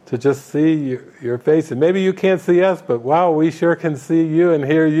just see your face. And maybe you can't see us, but wow, we sure can see you and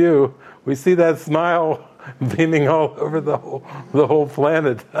hear you. We see that smile beaming all over the whole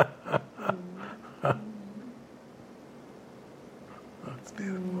planet. That's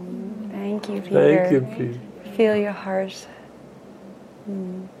beautiful. Thank you, Peter. Thank you, Peter. Feel your heart.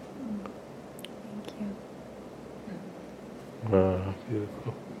 Thank you. Ah,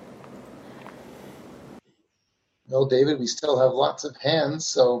 beautiful. Well, David, we still have lots of hands,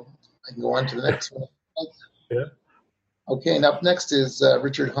 so I can go on to the next one. Yeah. Okay, and up next is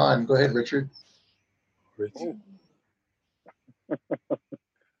Richard Hahn. Go ahead, Richard. Richard.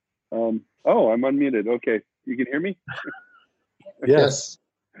 I'm unmuted. Okay, you can hear me? Yes.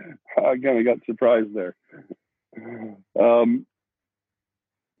 Again, I got surprised there.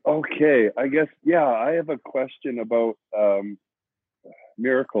 Okay, I guess, I have a question about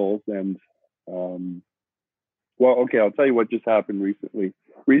miracles and, I'll tell you what just happened recently.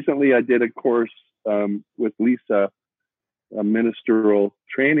 Recently, I did a course with Lisa, a ministerial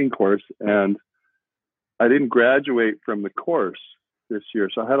training course, and I didn't graduate from the course this year,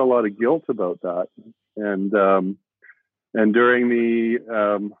 so I had a lot of guilt about that. And during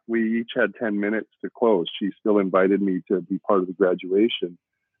we each had 10 minutes to close. She still invited me to be part of the graduation.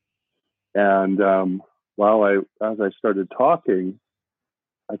 And as I started talking,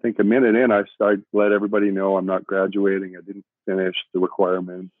 I think a minute in, I started to let everybody know I'm not graduating. I didn't finish the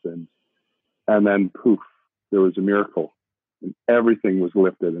requirements, and then poof, there was a miracle, and everything was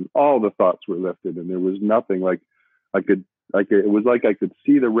lifted, and all the thoughts were lifted, and there was nothing it was like I could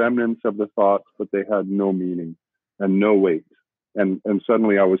see the remnants of the thoughts, but they had no meaning and no weight, and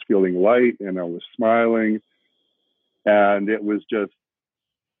suddenly I was feeling light, and I was smiling, and it was just.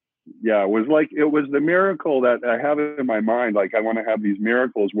 Yeah, it was the miracle that I have in my mind. Like, I want to have these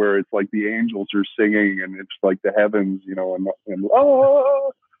miracles where it's like the angels are singing and it's like the heavens, and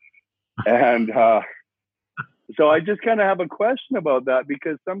so I just kind of have a question about that,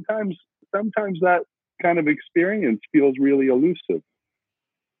 because sometimes that kind of experience feels really elusive.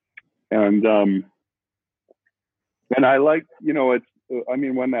 And I like,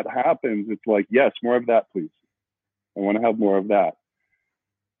 when that happens, it's like, yes, more of that, please. I want to have more of that.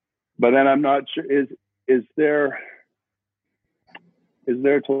 But then I'm not sure, is there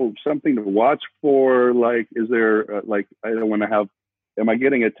something to watch for? Like, is there, I don't want to have, am I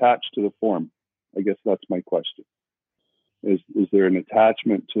getting attached to the form? I guess that's my question. Is there an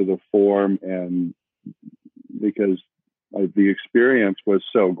attachment to the form? And because the experience was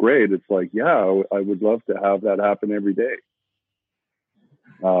so great, it's like, I would love to have that happen every day.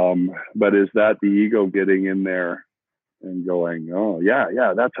 But is that the ego getting in there and going, oh,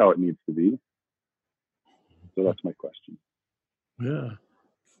 yeah, that's how it needs to be? So that's my question. Yeah.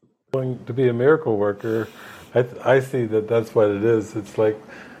 Going to be a miracle worker, I see that's what it is. It's like,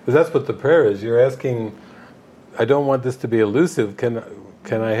 because that's what the prayer is. You're asking, I don't want this to be elusive. Can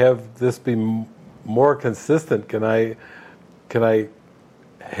I have this be more consistent? Can I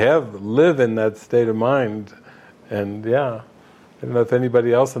live in that state of mind? And I don't know if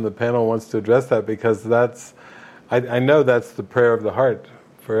anybody else on the panel wants to address that, because I know that's the prayer of the heart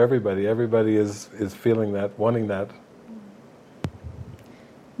for everybody. Everybody is feeling that, wanting that.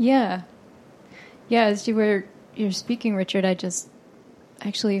 Yeah. As you're speaking, Richard, I just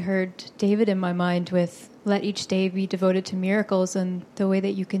actually heard David in my mind with let each day be devoted to miracles, and the way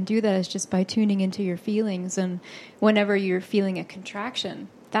that you can do that is just by tuning into your feelings. And whenever you're feeling a contraction,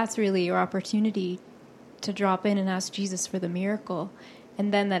 that's really your opportunity to drop in and ask Jesus for the miracle,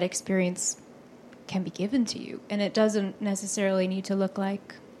 and then that experience can be given to you. And it doesn't necessarily need to look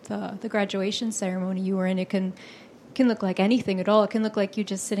like the graduation ceremony you were in. It can look like anything at all. It can look like you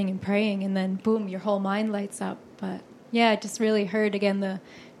just sitting and praying, and then boom, your whole mind lights up. But I just really heard again,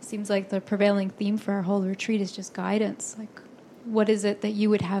 seems like the prevailing theme for our whole retreat is just guidance. Like, what is it that you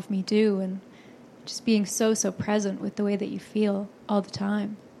would have me do? And just being so present with the way that you feel all the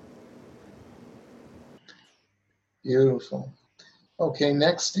time. Beautiful. Okay,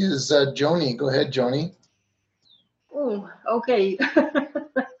 next is Joni. Go ahead, Joni. Oh, okay.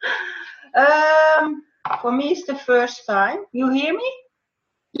 For me, it's the first time. You hear me?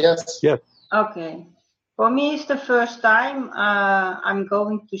 Yes. Yes. Okay. For me, it's the first time I'm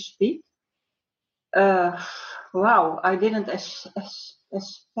going to speak. Wow, I didn't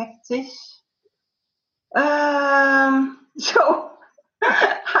expect this. So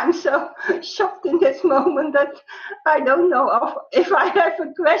I'm so shocked in this moment that I don't know if I have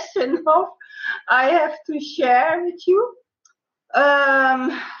a question of I have to share with you.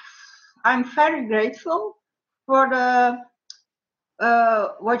 I'm very grateful for the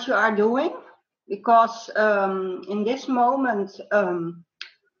what you are doing, because in this moment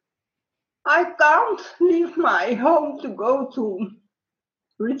I can't leave my home to go to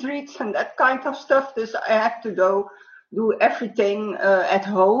retreats and that kind of stuff. This I have to do everything at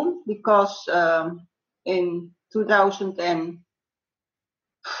home, because in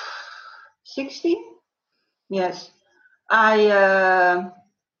 2016, yes,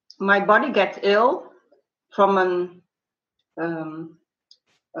 my body get ill from an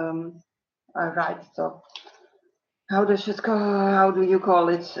right. So how does it go? How do you call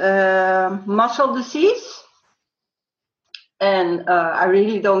it? Muscle disease, and I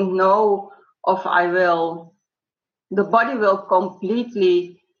really don't know if the body will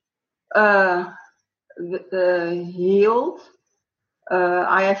completely healed.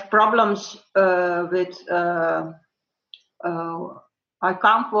 I have problems with. I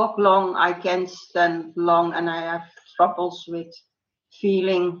can't walk long. I can't stand long, and I have troubles with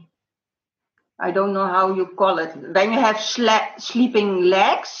feeling. I don't know how you call it. When you have sleeping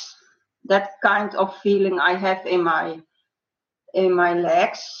legs, that kind of feeling I have in my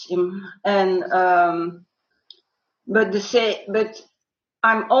legs, but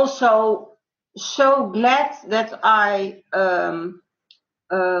I'm also so glad that I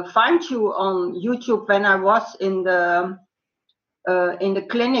find you on YouTube when I was in the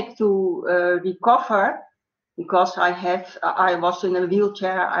clinic to recover, because I was in a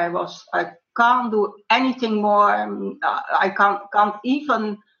wheelchair. I can't do anything more. I can't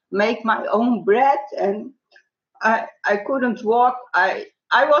even make my own bread, and I couldn't walk. I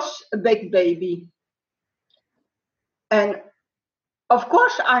was a big baby. And of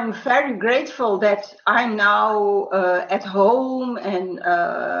course, I'm very grateful that I'm now at home, and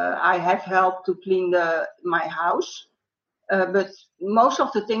I have help to clean my house. But most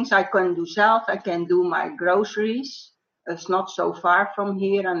of the things I can do self. I can do my groceries. It's not so far from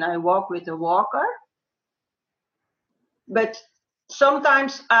here, and I walk with a walker. But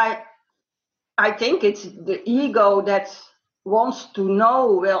sometimes I think it's the ego that wants to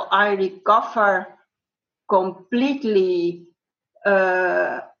know, will I recover completely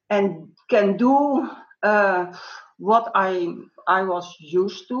and can do what I was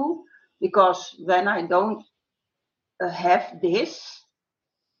used to? Because when I don't have this,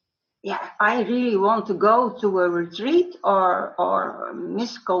 I really want to go to a retreat or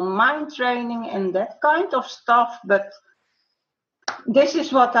mystical mind training and that kind of stuff. But this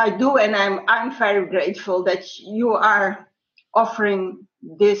is what I do, and I'm very grateful that you are offering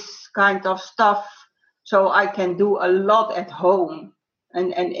this kind of stuff, so I can do a lot at home.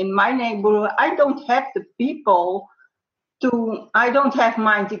 And in my neighborhood, I don't have the people I don't have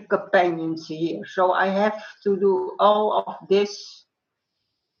minded companions here, so I have to do all of this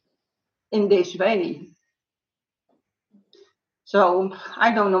in this way. So I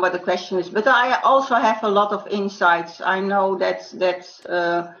don't know what the question is, but I also have a lot of insights. I know that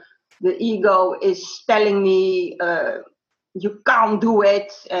the ego is telling me you can't do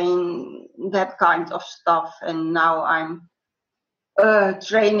it and that kind of stuff. And now I'm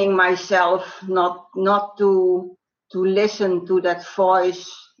training myself not to listen to that voice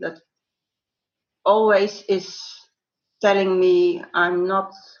that always is telling me I'm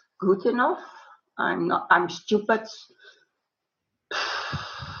not good enough. I'm stupid.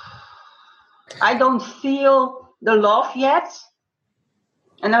 I don't feel the love yet,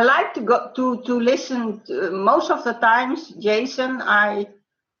 and I like to go to listen. Most of the times, Jason, I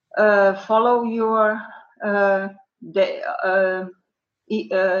follow your in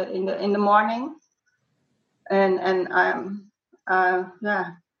the morning, and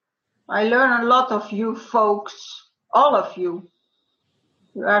I learn a lot of you folks, all of you.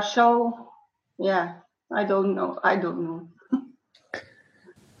 You are so I don't know.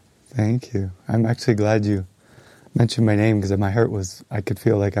 Thank you. I'm actually glad you mentioned my name, because my heart was, I could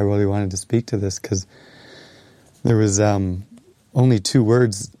feel like I really wanted to speak to this, because there was only 2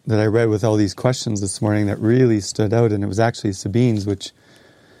 words that I read with all these questions this morning that really stood out, and it was actually Sabine's, which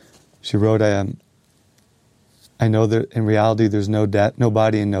she wrote, I know that in reality there's no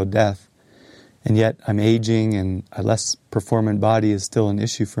body and no death, and yet I'm aging, and a less performant body is still an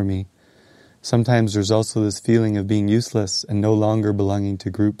issue for me. Sometimes there's also this feeling of being useless and no longer belonging to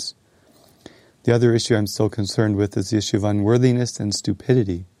groups. The other issue I'm still concerned with is the issue of unworthiness and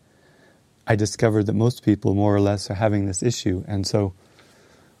stupidity. I discovered that most people more or less are having this issue. And so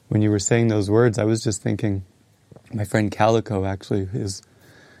when you were saying those words, I was just thinking, my friend Calico actually is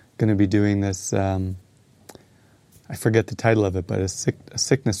going to be doing this, I forget the title of it, but a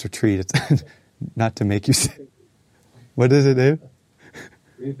sickness retreat. It's not to make you sick. What is it, Dave?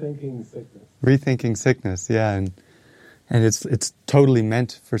 Rethinking sickness. Rethinking sickness, yeah. And it's totally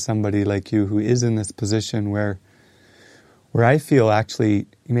meant for somebody like you who is in this position where I feel actually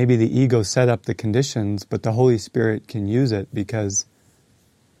maybe the ego set up the conditions, but the Holy Spirit can use it because,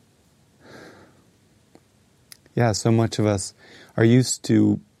 yeah, so much of us are used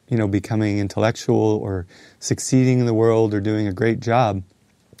to, becoming intellectual or succeeding in the world or doing a great job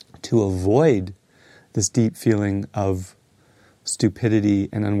to avoid this deep feeling of stupidity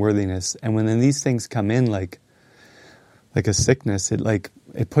and unworthiness. And when then these things come in like a sickness,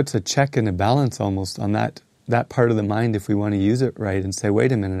 it puts a check and a balance almost on that part of the mind if we want to use it right and say,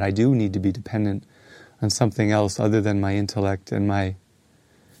 wait a minute, I do need to be dependent on something else other than my intellect and my...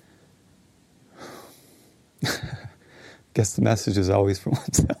 I guess the message is always for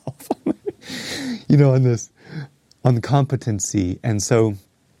oneself. on competency. And so,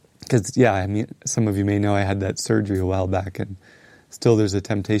 because, some of you may know I had that surgery a while back, and still there's a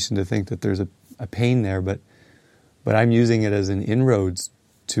temptation to think that there's a pain there, but I'm using it as an inroads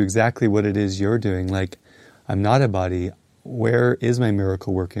to exactly what it is you're doing. Like, I'm not a body. Where is my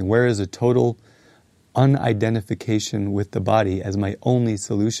miracle working? Where is a total unidentification with the body as my only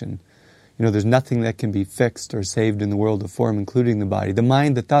solution? There's nothing that can be fixed or saved in the world of form, including the body. The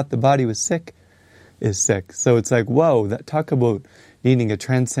mind that thought the body was sick is sick. So it's like, whoa, talk about needing a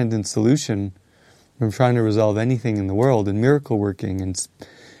transcendent solution from trying to resolve anything in the world, and miracle working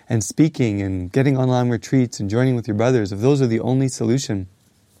and speaking and getting online retreats and joining with your brothers. If those are the only solution,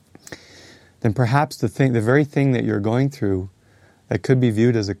 then perhaps the very thing that you're going through that could be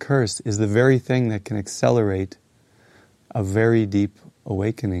viewed as a curse is the very thing that can accelerate a very deep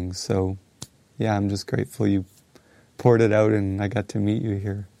awakening. So, yeah, I'm just grateful you poured it out and I got to meet you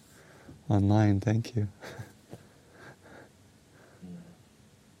here online. Thank you.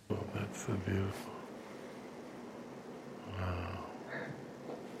 Oh, that's so beautiful. Wow.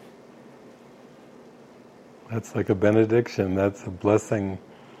 That's like a benediction. That's a blessing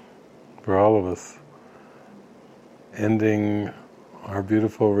for all of us. Ending our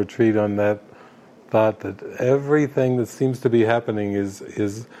beautiful retreat on that thought that everything that seems to be happening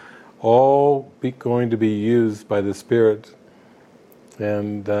is all going to be used by the Spirit.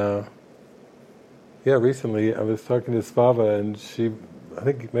 And recently I was talking to Svava, and I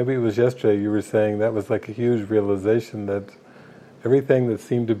think maybe it was yesterday, you were saying that was like a huge realization that everything that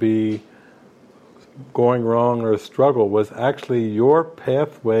seemed to be going wrong or a struggle was actually your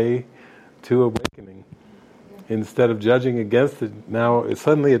pathway to awakening. Instead of judging against it, now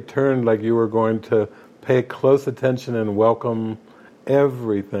suddenly it turned like you were going to pay close attention and welcome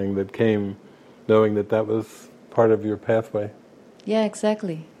everything that came, knowing that was part of your pathway. Yeah,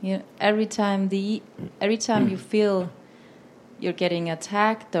 exactly. Every time you feel you're getting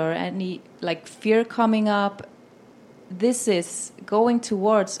attacked or any fear coming up, this is going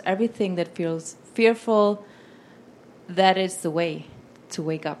towards everything that feels fearful. That is the way to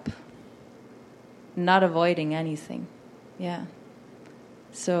wake up. Not avoiding anything. Yeah.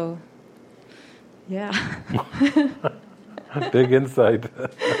 So, yeah. Big insight.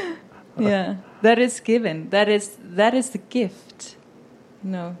 Yeah. That is given. That is the gift.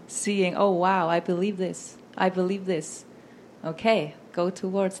 Seeing, oh wow, I believe this. Okay, go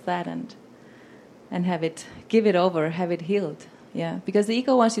towards that and have it, give it over, have it healed. Yeah. Because the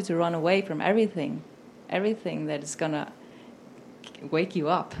ego wants you to run away from everything that is gonna wake you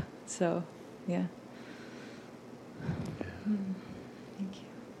up. So, yeah. Thank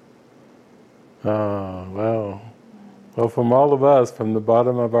you. Oh, wow. Well, from all of us, from the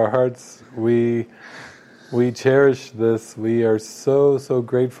bottom of our hearts, we cherish this. We are so, so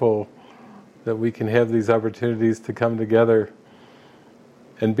grateful that we can have these opportunities to come together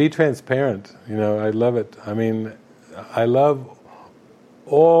and be transparent. I love it. I mean, I love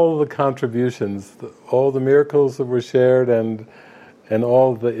all the contributions, all the miracles that were shared, and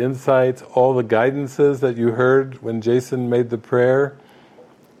all the insights, all the guidances that you heard when Jason made the prayer,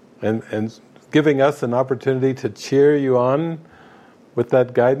 and giving us an opportunity to cheer you on with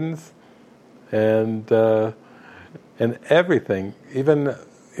that guidance, and everything. Even,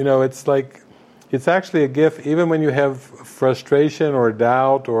 it's actually a gift, even when you have frustration or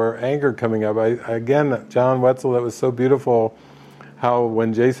doubt or anger coming up. Again, John Wetzel, that was so beautiful, how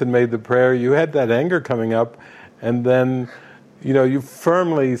when Jason made the prayer, you had that anger coming up, and then, you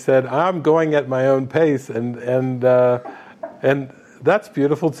firmly said, "I'm going at my own pace," and that's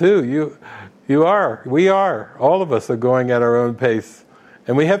beautiful too. We are, all of us are going at our own pace,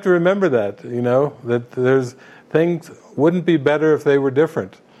 and we have to remember that. That there's things wouldn't be better if they were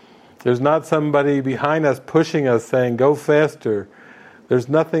different. There's not somebody behind us pushing us saying, "Go faster." There's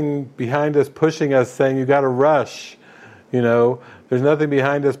nothing behind us pushing us saying, "You got to rush." There's nothing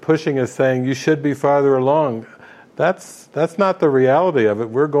behind us pushing us saying, "You should be farther along." That's not the reality of it.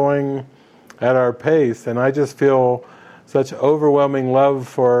 We're going at our pace, and I just feel such overwhelming love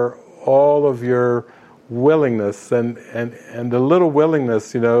for all of your willingness and the little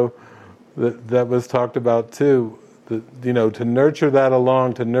willingness, that was talked about too. To nurture that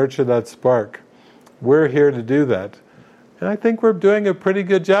along, to nurture that spark. We're here to do that. And I think we're doing a pretty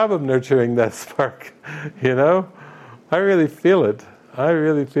good job of nurturing that spark, I really feel it.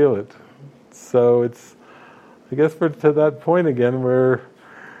 So I guess we're to that point again where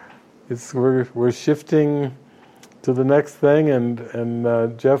we're shifting to the next thing,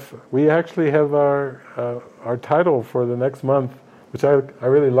 and Jeff, we actually have our title for the next month, which I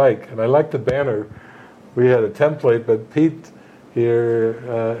really like, and I like the banner. We had a template, but Pete here,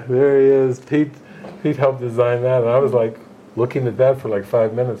 there he is. Pete helped design that, and I was like looking at that for like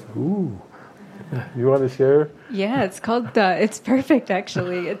 5 minutes. Ooh, you want to share? Yeah, it's called. It's perfect,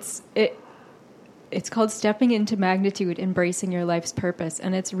 actually. It's called Stepping into Magnitude, Embracing Your Life's Purpose,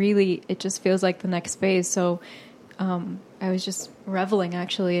 and it just feels like the next phase. So I was just reveling,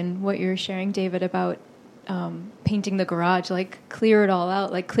 actually, in what you're sharing, David, about painting the garage, like clear it all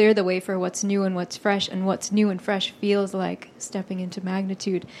out, like clear the way for what's new and what's fresh, and what's new and fresh feels like stepping into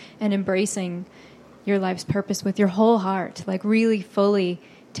magnitude and embracing your life's purpose with your whole heart, like really fully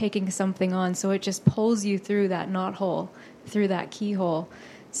taking something on, so it just pulls you through that knothole, through that keyhole.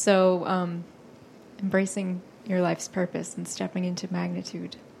 So embracing your life's purpose and stepping into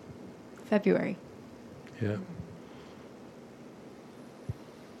magnitude. February. Yeah.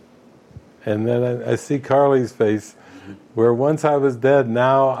 And then I see Carly's face, where once I was dead,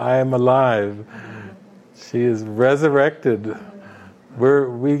 now I am alive. She is resurrected.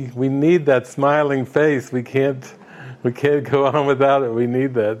 We need that smiling face. We can't go on without it. We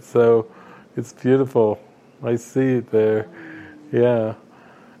need that. So it's beautiful. I see it there. Yeah.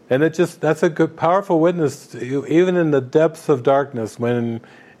 And that's a good, powerful witness to you, even in the depths of darkness, when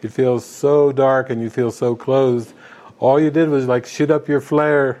it feels so dark and you feel so closed. All you did was like shoot up your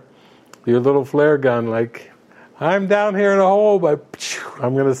little flare gun, like, I'm down here in a hole, but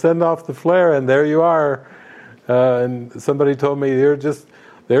I'm going to send off the flare, and there you are. And somebody told me,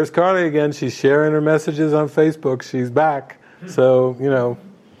 there's Carly again. She's sharing her messages on Facebook. She's back. So,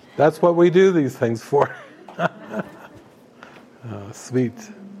 that's what we do these things for. Oh, sweet.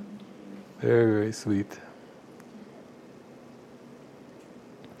 Very, very sweet.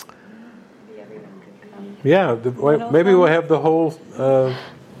 Yeah, maybe we'll have the whole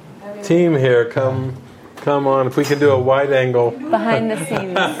team here come on. If we can do a wide angle. Behind the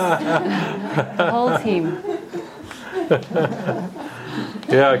scenes. The whole team.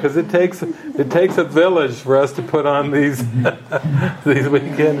 Yeah, because it takes a village for us to put on these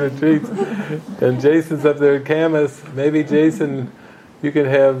weekend retreats. And Jason's up there at Camas. Maybe Jason, you could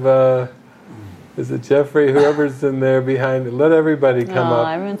have is it Jeffrey, whoever's in there behind it. Let everybody come up.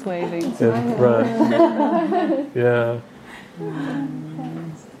 Everyone's waving. In front. Yeah.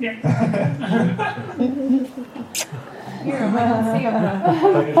 Here, I can see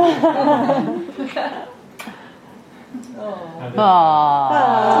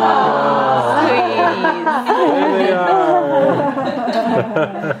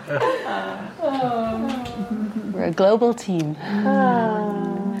him. We're a global team.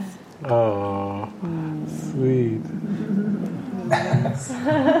 Oh, sweet.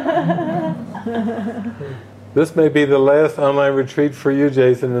 This may be the last online retreat for you,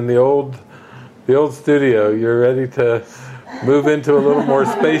 Jason, in the old studio. You're ready to move into a little more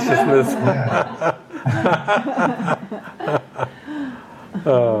spaciousness.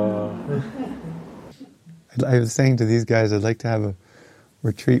 I was saying to these guys, I'd like to have a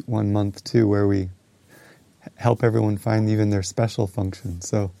retreat 1 month too, where we help everyone find even their special function.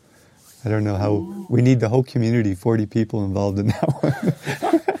 So I don't know how we need the whole community, 40 people involved in that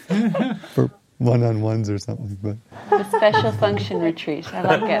one for one-on-ones or something. But the special function retreat, I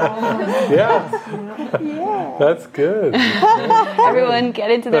like it. Yeah, that's good. Everyone get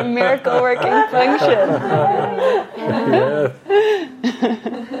into their miracle working function. Yes.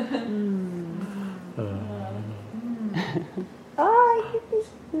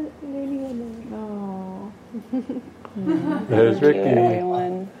 There's Thank Ricky. you,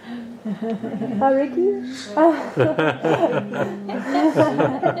 everyone. Hi, Ricky. Oh,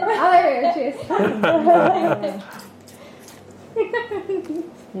 there she is.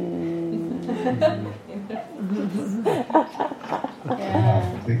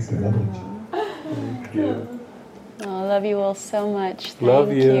 Yeah. Thanks so much. Thank you. Oh, I love you all so much. Thank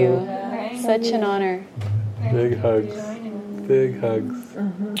Love you. you. Such an honor. Big hugs. Big hugs.